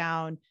stuffed right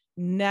down,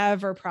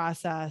 never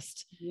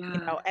processed,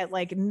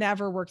 and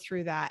never worked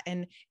through that.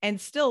 And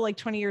still like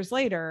 20 years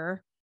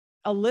later,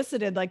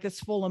 elicited like this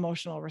full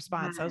emotional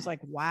response. I was like,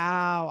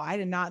 wow, I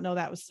did not know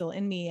that was still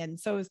in me. And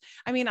so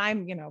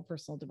I'm,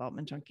 personal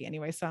development junkie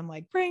anyway. So I'm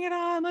like, bring it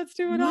on, let's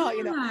do it all,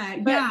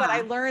 but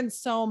I learned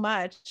so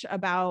much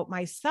about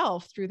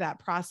myself through that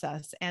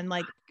process. And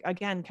like,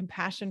 again,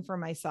 compassion for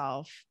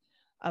myself,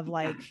 of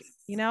like,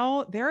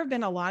 there have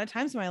been a lot of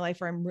times in my life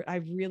where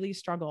I've really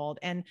struggled,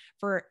 and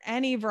for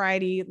any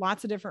variety,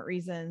 lots of different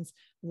reasons,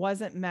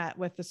 wasn't met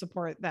with the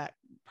support that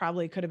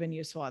probably could have been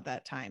useful at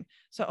that time.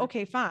 So,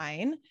 okay,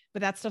 fine.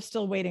 But that stuff's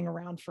still waiting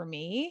around for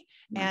me,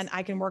 and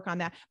I can work on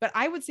that. But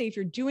I would say if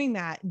you're doing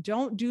that,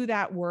 don't do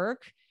that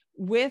work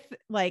with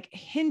like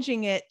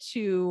hinging it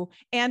to,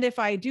 and if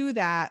I do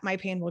that, my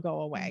pain will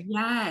go away.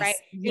 Yes. Right.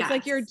 It's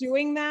like you're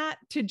doing that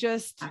to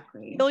just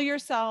heal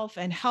yourself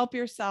and help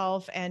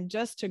yourself and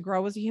just to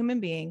grow as a human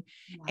being.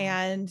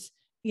 And,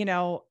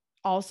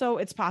 also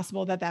it's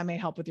possible that may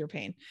help with your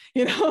pain,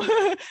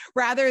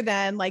 rather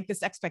than like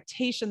this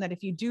expectation that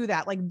if you do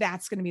that, like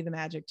that's going to be the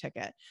magic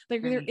ticket.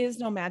 Like there is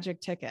no magic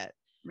ticket.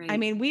 Right. I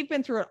mean, we've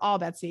been through it all,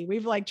 Betsy.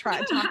 We've like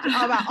talked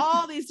about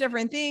all these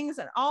different things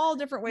and all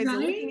different ways of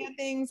looking at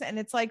things. And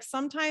it's like,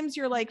 sometimes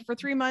you're like for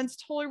 3 months,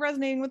 totally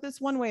resonating with this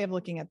one way of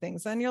looking at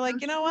things. And you're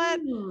like, you know what?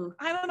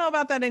 I don't know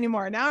about that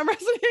anymore. Now I'm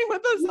resonating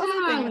with this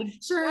other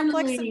thing.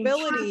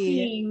 Flexibility.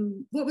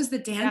 Tracking. What was the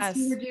dance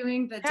you were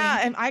doing?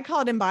 And I call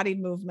it embodied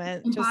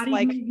movement.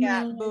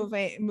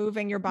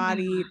 Moving your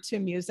body to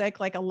music,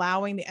 like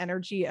allowing the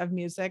energy of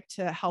music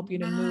to help you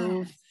to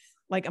move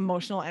like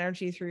emotional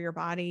energy through your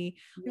body.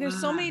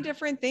 There's so many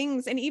different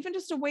things. And even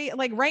just a way,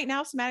 like right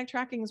now, somatic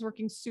tracking is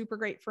working super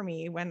great for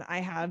me when I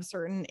have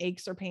certain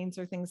aches or pains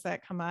or things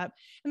that come up.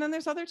 And then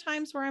there's other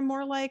times where I'm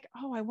more like,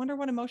 oh, I wonder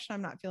what emotion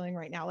I'm not feeling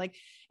right now. Like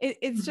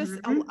it's just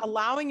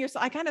allowing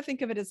yourself. I kind of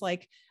think of it as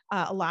like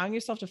allowing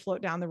yourself to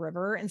float down the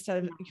river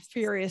instead of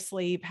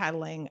furiously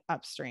paddling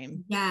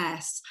upstream.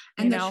 Yes.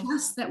 And the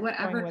trust that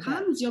whatever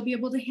comes, you'll be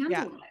able to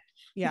handle it.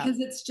 Yeah. Because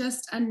it's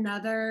just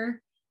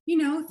another,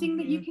 thing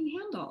that you can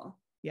handle.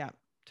 Yeah,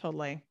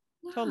 totally.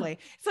 Totally.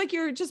 It's like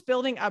you're just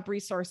building up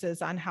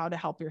resources on how to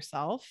help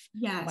yourself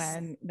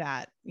when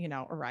that,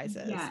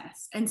 arises.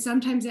 Yes. And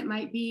sometimes it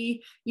might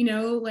be,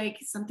 like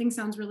something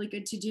sounds really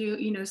good to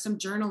do, some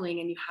journaling,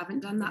 and you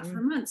haven't done that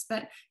for months,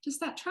 but just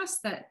that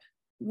trust that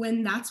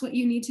when that's what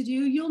you need to do,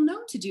 you'll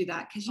know to do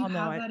that because you have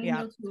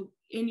that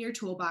in your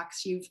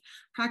toolbox. You've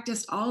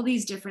practiced all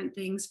these different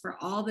things for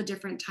all the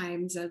different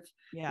times of,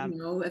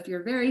 if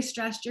you're very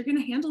stressed, you're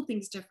going to handle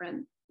things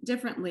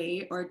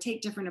differently or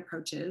take different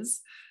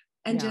approaches.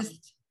 And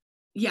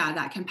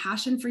that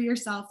compassion for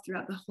yourself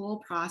throughout the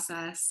whole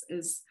process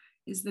is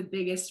the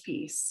biggest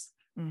piece.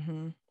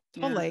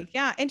 Totally.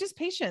 Yeah. And just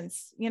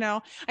patience,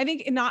 I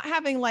think not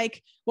having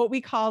like what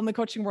we call in the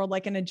coaching world,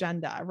 like an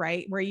agenda,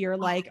 right? Where you're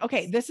like,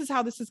 okay, this is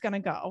how this is going to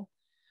go.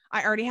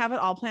 I already have it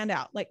all planned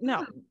out. Like,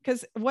 no,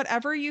 because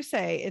whatever you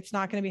say, it's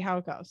not going to be how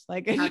it goes.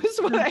 Like it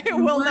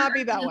will not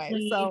be that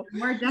way. So the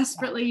more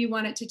desperately you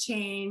want it to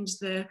change,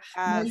 the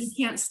more you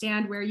can't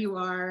stand where you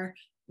are.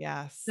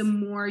 Yes. The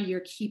more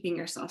you're keeping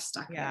yourself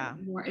stuck. The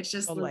more it's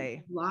just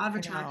the law of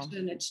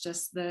attraction. It's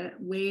just the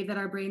way that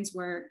our brains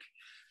work.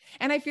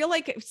 And I feel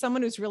like if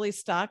someone who's really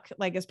stuck,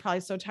 like is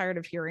probably so tired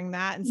of hearing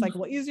that. And it's like,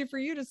 well, easier for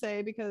you to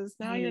say, because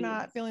now you're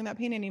not feeling that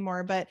pain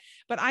anymore. But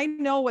I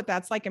know what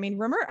that's like. I mean,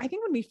 remember, I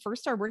think when we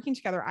first started working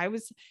together, I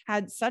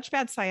had such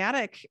bad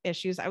sciatic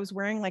issues. I was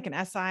wearing like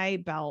an SI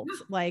belt,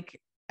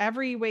 like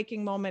every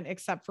waking moment,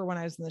 except for when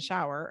I was in the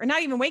shower, or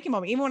not even waking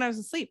moment, even when I was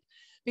asleep.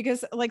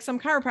 Because like some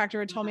chiropractor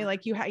had told me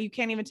like you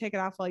can't even take it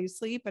off while you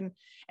sleep.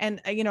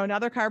 And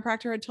another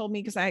chiropractor had told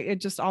me, because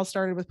it just all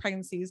started with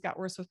pregnancies, got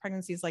worse with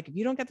pregnancies. Like if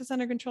you don't get this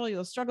under control,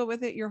 you'll struggle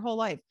with it your whole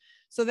life.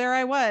 So there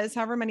I was,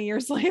 however many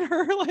years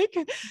later,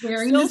 like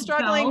still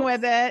struggling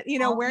with it,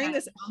 wearing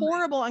this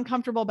horrible,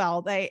 uncomfortable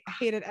belt. I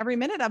hated every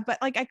minute of, but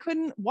like I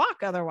couldn't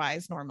walk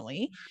otherwise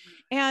normally.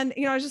 And,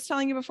 I was just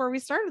telling you before we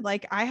started,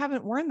 like I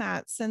haven't worn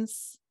that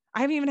since. I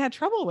haven't even had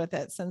trouble with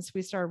it since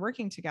we started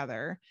working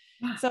together.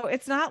 So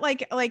it's not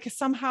like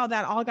somehow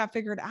that all got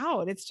figured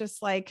out. It's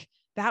just like,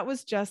 that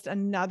was just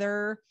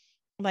another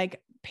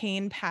like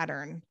pain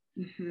pattern,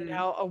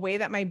 a way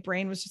that my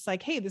brain was just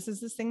like, hey, this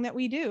is this thing that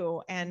we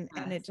do. And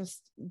it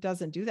just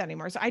doesn't do that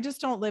anymore. So I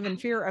just don't live in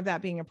fear of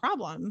that being a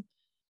problem.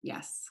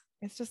 Yes.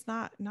 It's just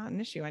not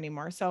an issue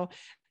anymore. So,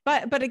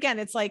 but again,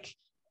 it's like,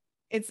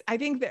 I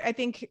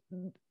think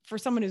for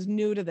someone who's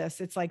new to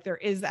this, it's like, there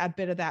is a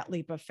bit of that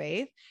leap of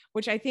faith,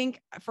 which I think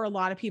for a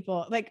lot of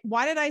people, like,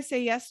 why did I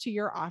say yes to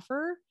your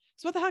offer?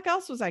 So what the heck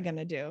else was I going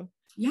to do?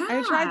 Yeah.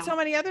 I tried so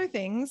many other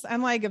things.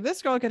 I'm like, if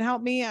this girl can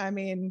help me, I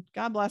mean,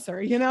 God bless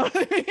her, Like,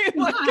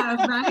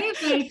 right?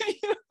 Like,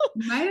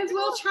 might as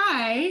well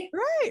try.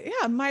 Right.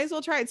 Yeah. Might as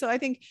well try it. So I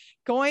think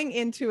going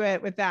into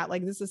it with that,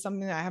 like, this is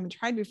something that I haven't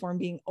tried before, and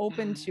being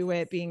open to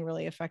it being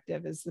really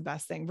effective is the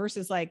best thing,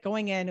 versus like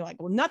going in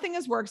like, well, nothing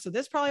has worked, so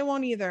this probably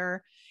won't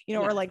either,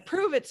 or like,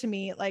 prove it to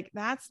me. Like,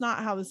 that's not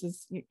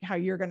how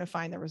you're going to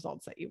find the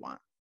results that you want.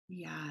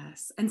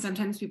 Yes. And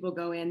sometimes people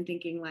go in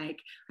thinking like,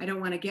 I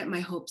don't want to get my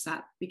hopes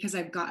up because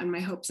I've gotten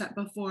my hopes up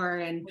before.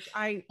 And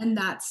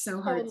that's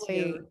so hard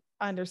to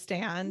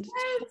understand.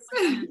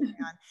 Totally understand.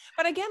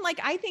 But again, like,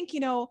 I think,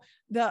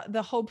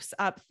 the hopes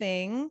up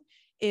thing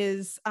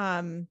is,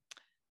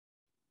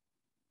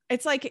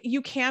 it's like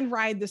you can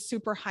ride the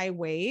super high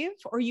wave,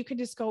 or you could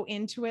just go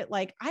into it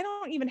like, I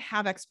don't even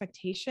have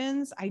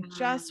expectations. I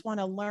just want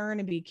to learn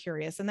and be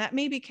curious. And that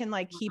maybe can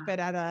like keep it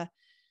at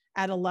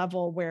a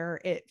level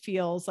where it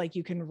feels like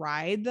you can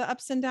ride the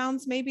ups and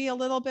downs maybe a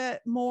little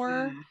bit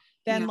more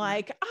than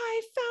like,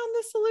 I found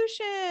the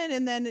solution.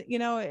 And then,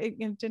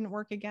 it didn't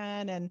work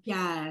again. And,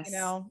 Yeah.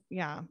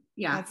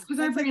 Because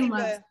our I brain think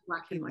loves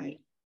black and white.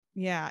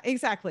 Yeah,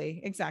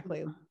 exactly.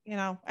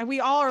 And we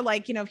all are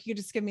like, if you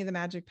just give me the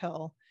magic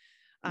pill.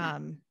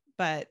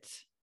 But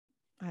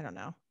I don't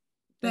know.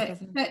 But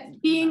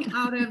being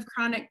out of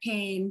chronic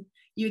pain,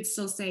 you would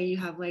still say you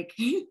have like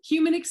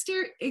human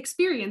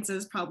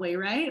experiences probably,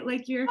 right?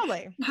 Like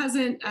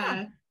hasn't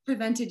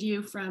prevented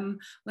you from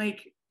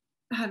like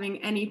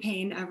having any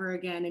pain ever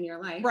again in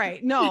your life.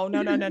 Right. No.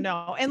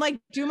 And like,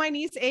 do my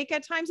knees ache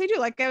at times? They do.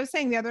 Like I was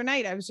saying the other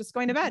night, I was just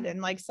going to bed and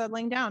like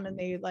settling down and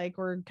they like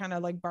were kind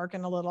of like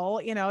barking a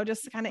little,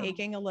 just kind of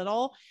aching a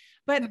little,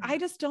 but I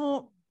just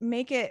don't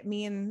make it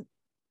mean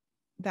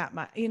that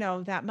much,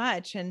 that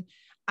much. And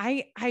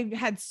I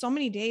had so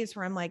many days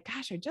where I'm like,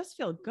 gosh, I just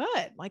feel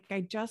good. Like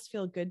I just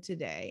feel good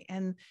today.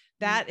 And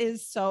that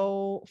is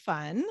so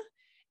fun.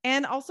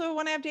 And also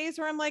when I have days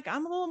where I'm like,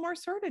 I'm a little more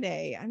sore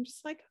today, I'm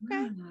just like,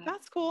 okay,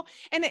 that's cool.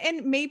 And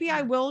maybe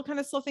I will kind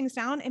of slow things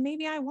down and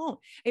maybe I won't.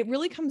 It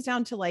really comes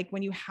down to like,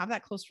 when you have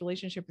that close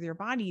relationship with your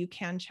body, you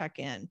can check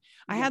in.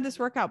 I had this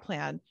workout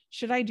plan.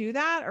 Should I do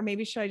that? Or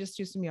maybe should I just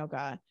do some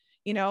yoga?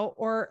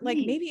 Or like,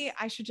 maybe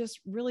I should just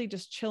really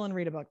just chill and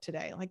read a book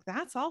today. Like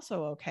that's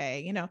also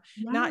okay,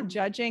 not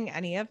judging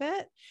any of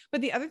it.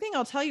 But the other thing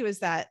I'll tell you is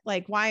that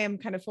like why I'm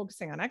kind of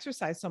focusing on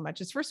exercise so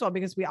much is, first of all,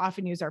 because we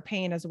often use our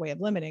pain as a way of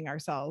limiting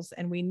ourselves.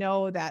 And we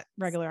know that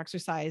regular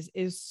exercise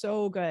is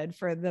so good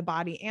for the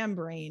body and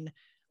brain.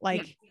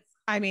 Like,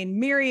 I mean,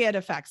 myriad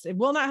effects. It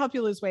will not help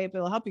you lose weight, but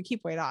it'll help you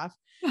keep weight off.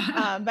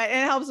 But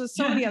it helps with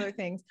so many other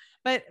things.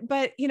 But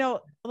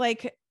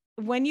like,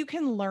 when you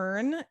can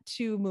learn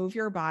to move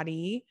your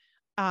body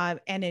and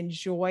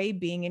enjoy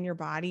being in your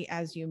body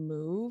as you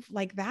move,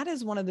 like that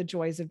is one of the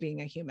joys of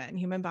being a human.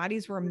 Human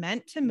bodies were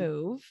meant to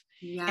move.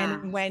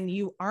 And when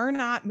you are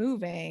not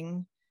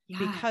moving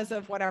because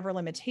of whatever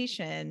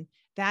limitation,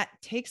 that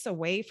takes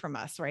away from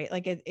us, right?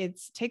 Like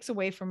it takes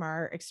away from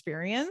our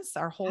experience,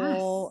 our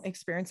whole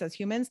experience as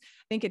humans.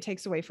 I think it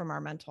takes away from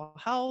our mental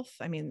health.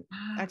 I mean,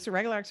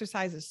 regular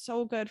exercise is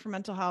so good for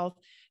mental health.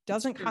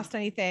 Doesn't cost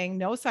anything,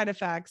 no side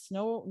effects,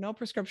 no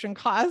prescription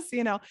costs,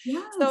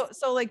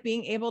 So like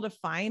being able to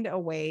find a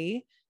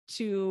way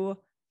to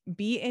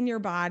be in your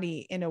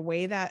body in a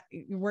way that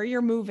where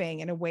you're moving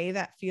in a way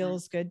that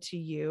feels good to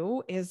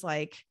you is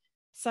like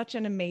such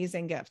an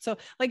amazing gift. So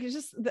like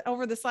just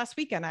over this last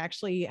weekend, I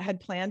actually had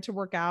planned to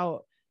work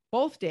out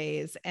both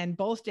days, and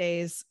both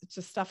days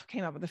just stuff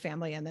came up with the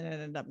family and then it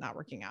ended up not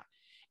working out.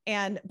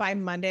 And by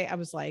Monday I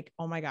was like,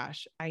 oh my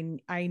gosh,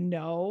 I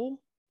know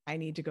I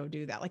need to go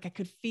do that. Like I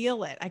could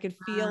feel it. I could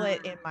feel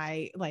it in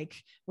my,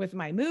 like with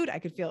my mood. I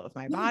could feel it with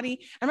my body.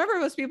 I remember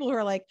those people who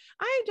are like,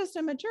 I just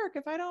am a jerk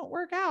if I don't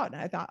work out.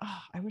 And I thought, oh,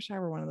 I wish I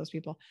were one of those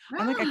people.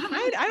 I'm like,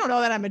 I don't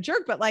know that I'm a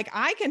jerk, but like,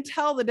 I can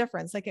tell the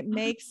difference. Like it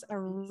makes a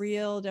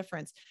real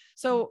difference.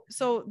 So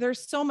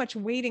there's so much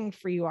waiting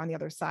for you on the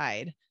other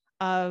side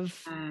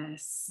of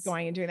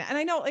going and doing that. And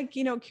I know like,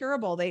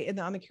 Curable,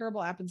 on the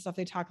Curable app and stuff,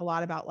 they talk a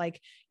lot about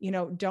like,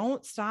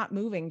 don't stop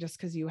moving just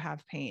because you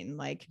have pain.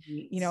 Like,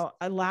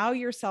 allow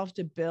yourself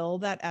to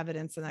build that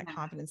evidence and that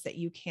confidence that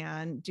you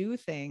can do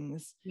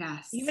things.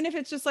 Even if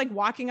it's just like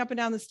walking up and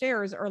down the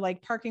stairs or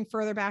like parking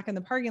further back in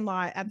the parking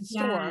lot at the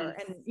store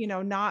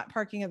and, not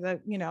parking at the,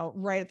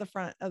 right at the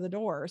front of the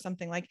door or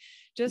something. Like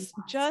just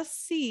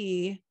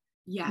see.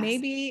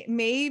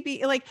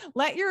 Maybe like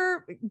let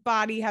your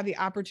body have the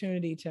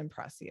opportunity to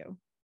impress you.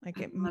 Like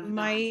it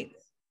might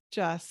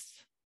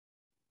just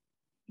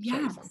show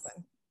you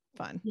something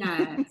fun.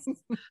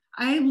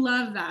 I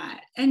love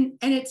that. And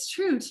it's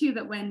true too,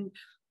 that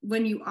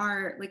when you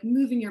are like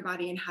moving your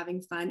body and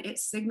having fun, it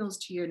signals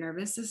to your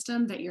nervous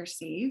system that you're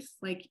safe.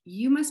 Like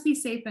you must be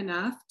safe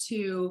enough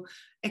to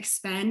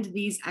expend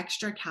these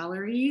extra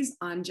calories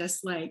on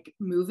just like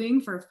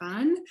moving for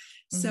fun.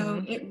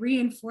 So it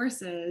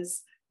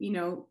reinforces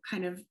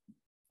kind of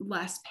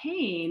less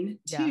pain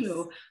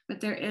too, but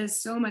there is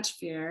so much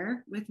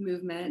fear with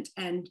movement.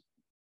 And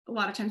a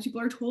lot of times people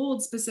are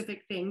told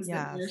specific things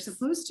that they're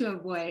supposed to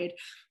avoid.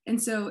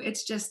 And so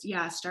it's just,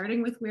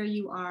 starting with where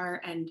you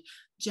are and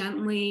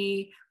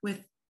gently with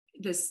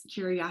this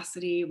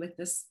curiosity, with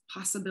this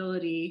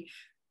possibility,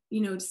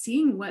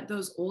 seeing what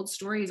those old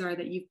stories are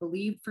that you've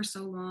believed for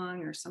so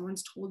long or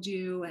someone's told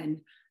you,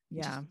 and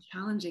just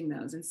challenging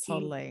those and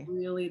seeing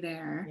really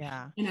there.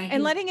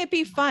 And letting it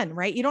be fun,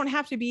 right? You don't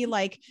have to be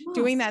like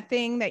doing that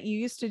thing that you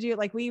used to do.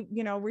 Like we,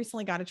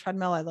 recently got a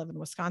treadmill. I live in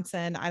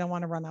Wisconsin. I don't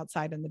want to run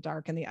outside in the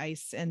dark and the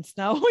ice and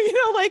snow,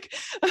 like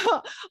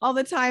all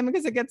the time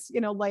because it gets,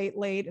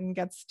 late and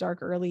gets dark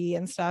early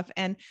and stuff.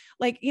 And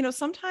like,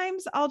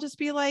 sometimes I'll just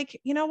be like,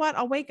 you know what,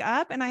 I'll wake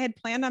up and I had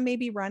planned on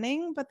maybe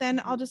running, but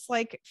then I'll just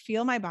like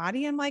feel my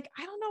body. I'm like,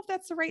 I don't know if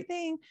that's the right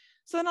thing.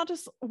 So then I'll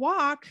just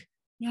walk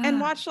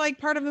and watch like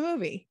part of a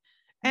movie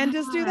and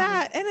just do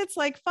that. And it's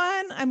like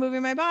fun. I'm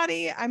moving my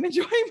body. I'm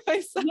enjoying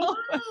myself.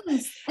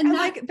 Yes. And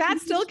like that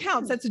still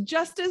counts. That's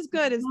just as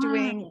good as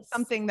doing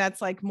something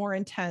that's like more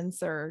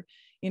intense or,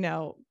 you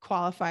know,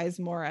 qualifies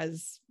more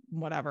as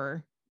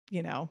whatever,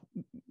 you know,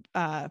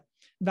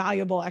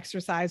 valuable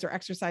exercise or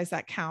exercise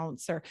that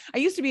counts. Or I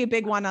used to be a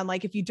big one on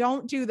like, if you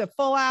don't do the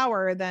full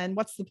hour, then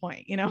what's the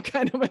point, you know,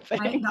 kind of a thing.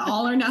 Right? The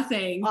all or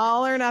nothing.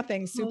 All or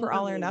nothing, super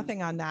all or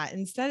nothing on that.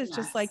 Instead, it's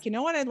just like, you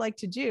know what I'd like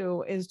to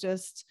do is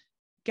just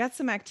get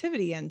some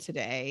activity in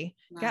today,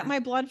 get my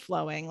blood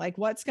flowing. Like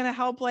what's going to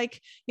help,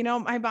 like, you know,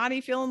 my body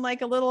feeling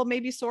like a little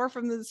maybe sore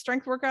from the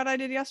strength workout I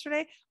did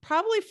yesterday,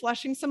 probably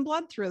flushing some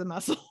blood through the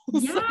muscles.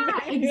 Yeah,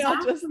 exactly.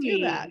 I'll just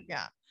do that.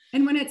 Yeah.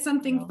 And when it's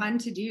something fun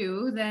to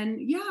do, then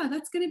yeah,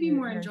 that's going to be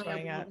more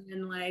enjoyable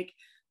than like,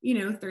 you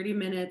know, 30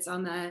 minutes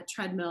on the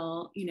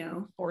treadmill, you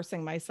know,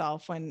 forcing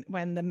myself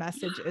when the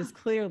message is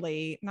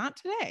clearly not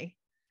today.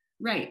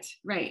 Right.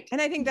 And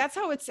I think that's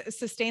how it's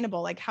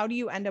sustainable. Like, how do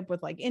you end up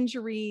with like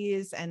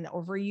injuries and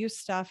overuse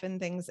stuff and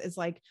things is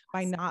like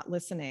by not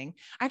listening.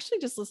 I actually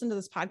just listened to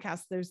this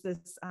podcast. There's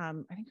this, I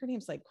think her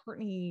name's like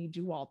Courtney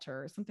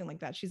Dauwalter or something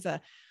like that. She's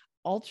an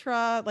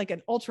ultra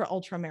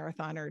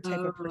marathoner type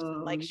of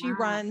person. Like she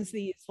runs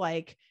these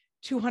like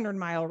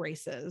 200-mile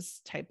races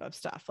type of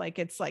stuff. Like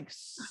it's like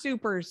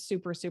super,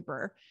 super,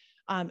 super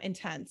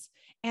intense.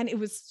 And it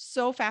was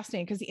so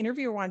fascinating because the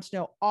interviewer wanted to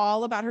know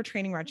all about her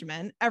training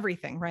regimen,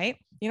 everything, right?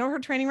 You know what her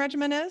training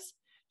regimen is?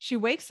 She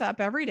wakes up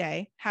every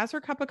day, has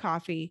her cup of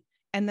coffee,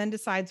 and then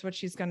decides what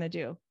she's going to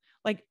do.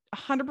 Like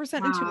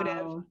 100%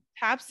 intuitive,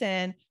 taps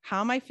in.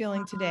 How am I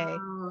feeling today?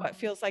 What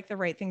feels like the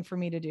right thing for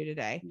me to do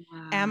today?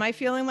 Am I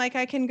feeling like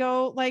I can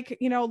go like,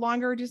 you know,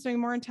 longer, do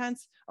something more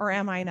intense, or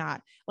am I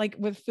not? Like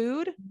with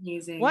food,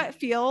 what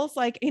feels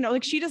like, you know,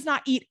 like she does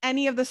not eat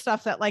any of the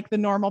stuff that like the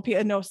normal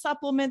people, no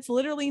supplements,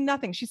 literally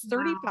nothing. She's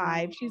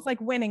 35. She's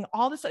like winning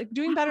all this, like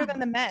doing better than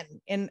the men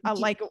in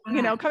like,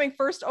 you know, coming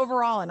first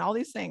overall and all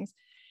these things.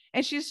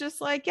 And she's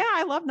just like, yeah,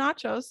 I love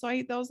nachos, so I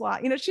eat those a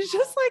lot. You know, she's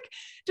just like,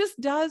 just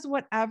does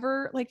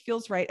whatever like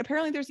feels right.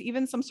 Apparently there's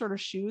even some sort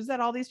of shoes that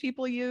all these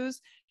people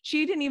use.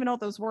 She didn't even know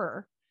what those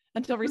were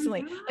until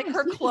recently. Like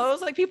her clothes,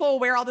 like people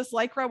wear all this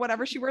Lycra,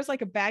 whatever. She wears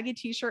like a baggy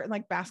t-shirt and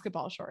like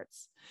basketball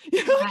shorts.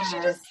 You know, like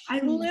she just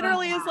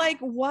literally is like,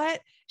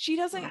 what she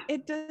doesn't,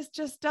 it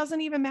just doesn't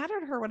even matter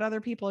to her what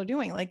other people are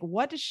doing. Like,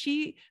 what does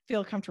she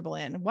feel comfortable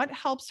in? What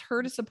helps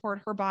her to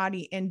support her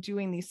body in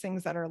doing these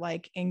things that are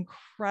like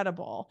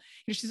incredible?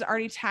 You know, she's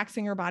already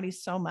taxing her body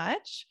so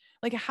much.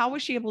 Like, how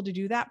was she able to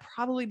do that?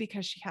 Probably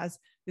because she has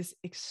this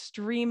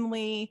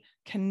extremely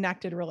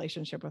connected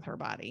relationship with her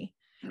body.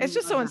 It's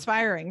just so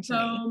inspiring to me.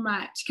 So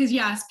much. Because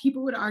yes,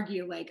 people would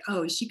argue like,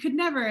 oh, she could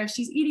never if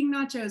she's eating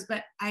nachos.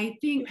 But I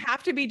think you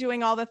have to be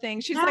doing all the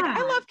things. She's like,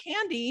 I love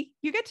candy.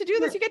 You get to do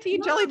this. You get to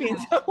eat jelly beans.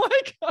 I'm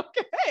like,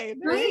 okay.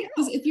 Right.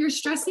 Because if you're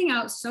stressing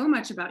out so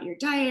much about your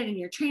diet and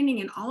your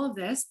training and all of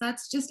this,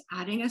 that's just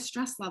adding a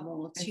stress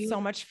level to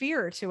so much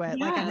fear to it.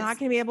 Like, I'm not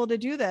going to be able to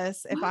do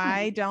this if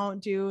I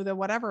don't do the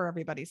whatever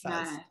everybody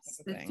says.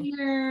 The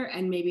fear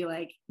and maybe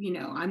like, you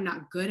know, I'm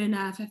not good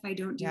enough if I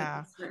don't do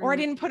it. Or I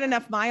didn't put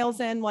enough miles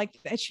in. Like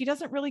she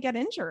doesn't really get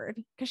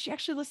injured because she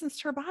actually listens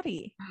to her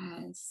body.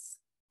 Yes.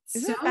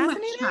 Isn't so much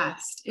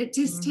trust. It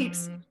just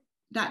takes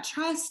that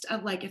trust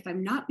of like, if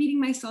I'm not beating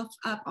myself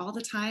up all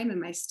the time,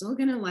 am I still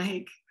gonna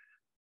like,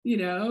 you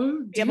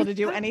know, be able to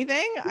do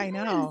anything? I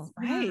know.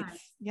 Right.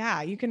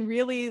 Yeah. You can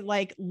really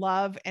like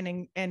love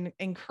and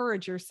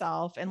encourage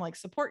yourself and like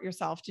support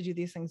yourself to do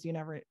these things you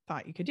never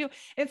thought you could do.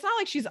 It's not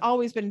like she's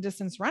always been a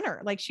distance runner.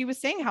 Like she was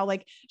saying how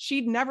like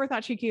she'd never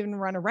thought she could even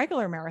run a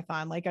regular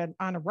marathon, like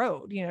on a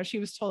road, you know, she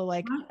was totally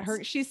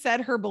like she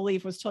said her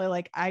belief was totally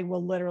like, I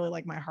will literally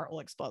like my heart will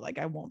explode. Like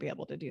I won't be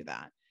able to do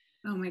that.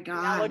 Oh my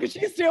God. Yeah, look what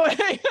she's doing.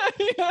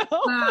 You know?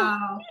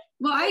 Wow.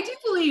 Well, I do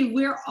believe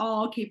we're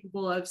all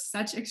capable of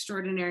such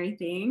extraordinary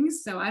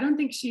things. So I don't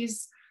think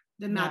she's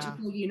the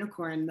magical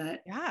unicorn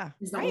that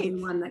is the only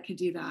one that could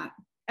do that.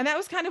 And that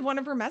was kind of one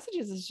of her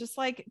messages is just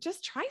like,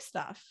 just try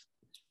stuff.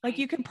 Like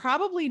you can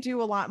probably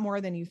do a lot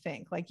more than you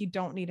think. Like you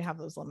don't need to have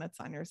those limits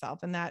on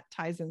yourself. And that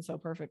ties in so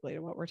perfectly to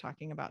what we're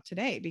talking about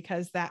today,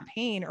 because that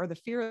pain or the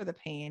fear of the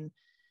pain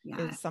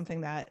is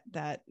something that,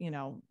 you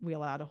know, we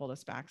allow to hold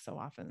us back so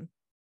often.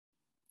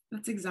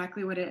 That's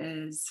exactly what it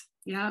is.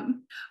 Yeah.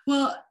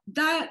 Well,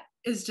 that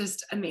is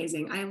just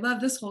amazing. I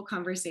love this whole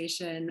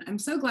conversation. I'm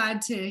so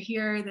glad to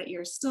hear that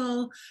you're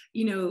still,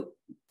 you know,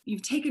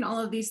 you've taken all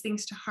of these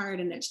things to heart,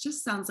 and it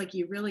just sounds like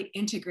you really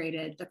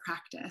integrated the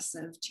practice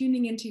of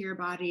tuning into your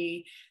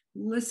body,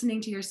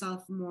 listening to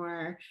yourself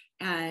more,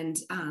 and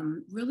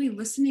really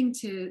listening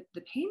to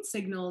the pain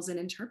signals and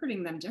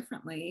interpreting them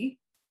differently.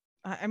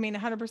 I mean,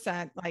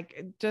 100%,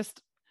 like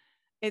just,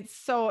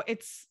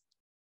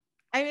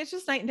 I mean, it's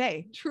just night and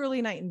day,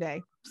 truly night and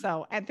day.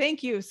 So, and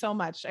thank you so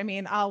much. I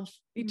mean, I'll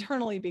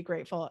eternally be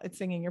grateful at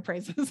singing your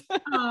praises.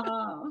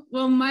 Oh,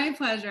 well, my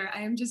pleasure.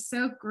 I am just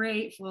so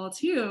grateful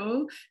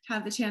too to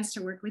have the chance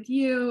to work with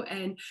you.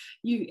 And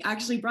you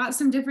actually brought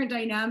some different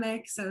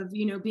dynamics of,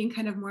 being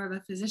kind of more of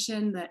a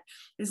physician that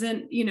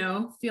isn't,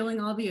 feeling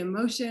all the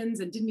emotions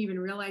and didn't even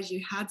realize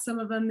you had some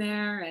of them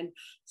there. And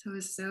so it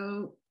was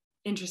so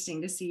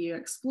interesting to see you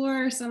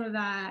explore some of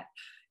that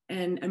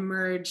and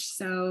emerge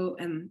so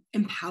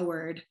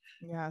empowered.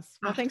 Yes.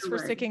 Well, thanks for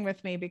Afterward. sticking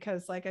with me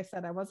because like I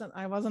said, I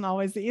wasn't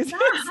always the easiest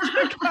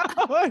to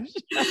coach.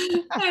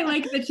 I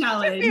like the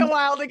challenge. It took me a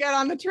while to get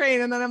on the train.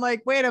 And then I'm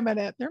like, wait a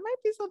minute, there might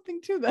be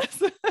something to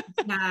this.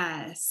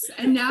 Yes.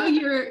 And now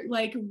you're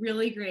like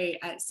really great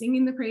at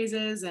singing the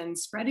praises and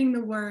spreading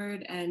the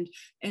word and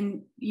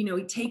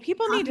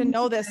People need to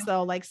know this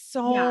though. Like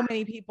so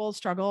many people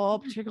struggle,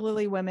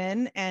 particularly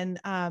women.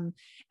 And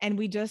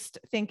we just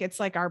think it's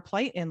like our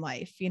plight in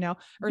life,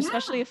 or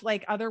especially if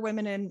like other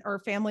women or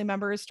family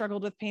members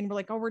struggled with pain. We're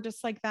like, oh, we're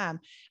just like them.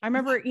 I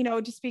remember,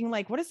 just being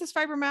like, what is this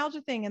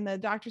fibromyalgia thing? And the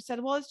doctor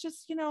said, well, it's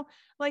just,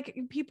 like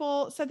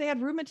people said they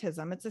had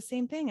rheumatism. It's the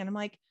same thing. And I'm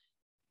like,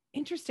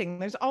 interesting.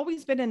 There's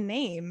always been a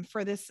name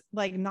for this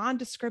like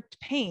nondescript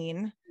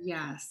pain.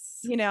 Yes.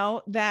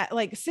 That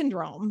like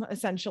syndrome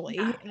essentially.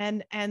 Yeah.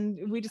 And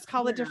we just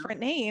call it different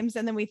names.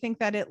 And then we think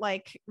that it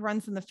like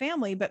runs in the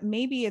family, but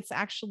maybe it's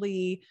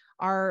actually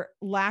our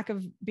lack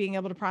of being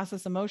able to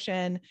process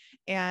emotion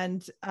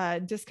and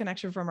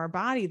disconnection from our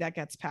body that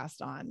gets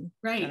passed on.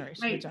 Right.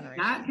 Generation to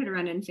generation. That could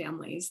run in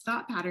families.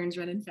 Thought patterns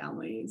run in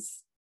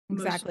families.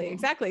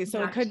 Exactly.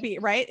 So it could be,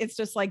 right. It's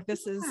just like,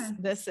 that's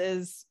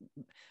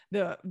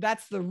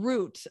the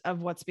root of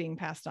what's being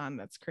passed on.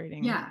 That's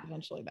creating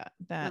eventually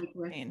that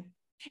pain.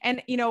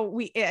 And,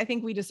 I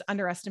think we just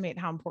underestimate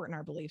how important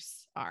our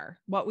beliefs are,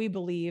 what we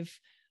believe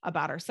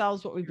about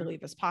ourselves, what we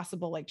believe is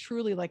possible, like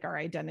truly like our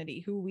identity,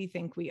 who we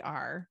think we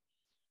are,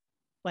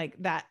 like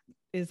that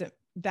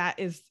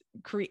is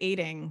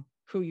creating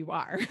who you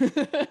are.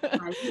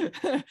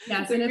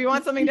 Yes. So if you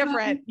want something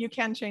different, you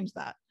can change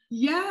that.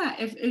 Yeah.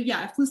 If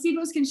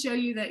placebos can show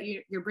you that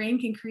your brain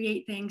can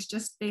create things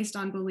just based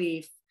on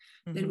belief,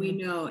 then we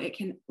know it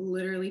can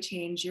literally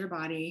change your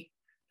body.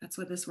 That's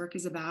what this work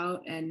is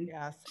about. And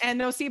yes. And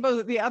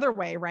nocebo the other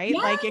way, right?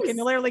 Yes. Like it can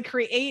literally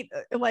create,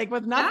 like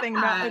with nothing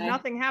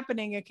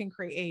happening, it can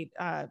create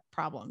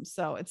problems.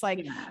 So it's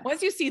like,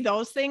 once you see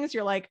those things,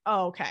 you're like,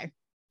 oh, okay.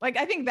 Like,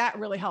 I think that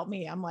really helped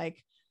me. I'm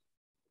like,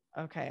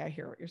 okay, I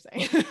hear what you're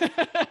saying.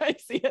 I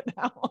see it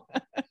now.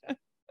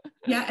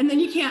 Yeah. And then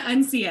you can't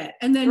unsee it.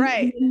 And then,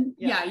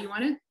 you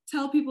want to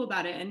tell people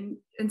about it.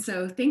 And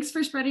so thanks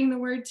for spreading the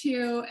word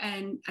too.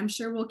 And I'm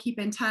sure we'll keep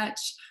in touch,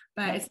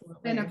 but Absolutely.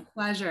 It's been a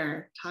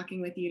pleasure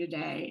talking with you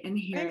today and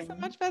hearing. Thanks so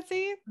much,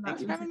 Betsy.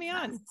 Thanks for having me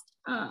on.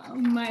 Oh,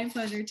 my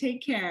pleasure.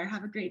 Take care.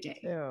 Have a great day.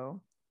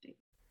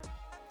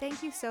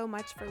 Thank you so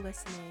much for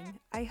listening.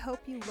 I hope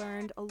you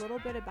learned a little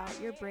bit about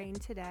your brain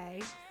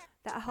today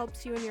that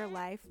helps you in your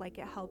life like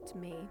it helped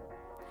me.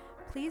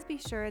 Please be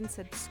sure and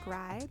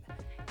subscribe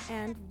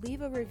and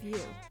leave a review.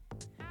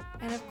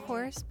 And of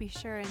course, be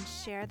sure and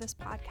share this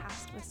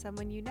podcast with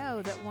someone you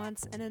know that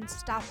wants an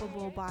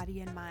unstoppable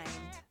body and mind.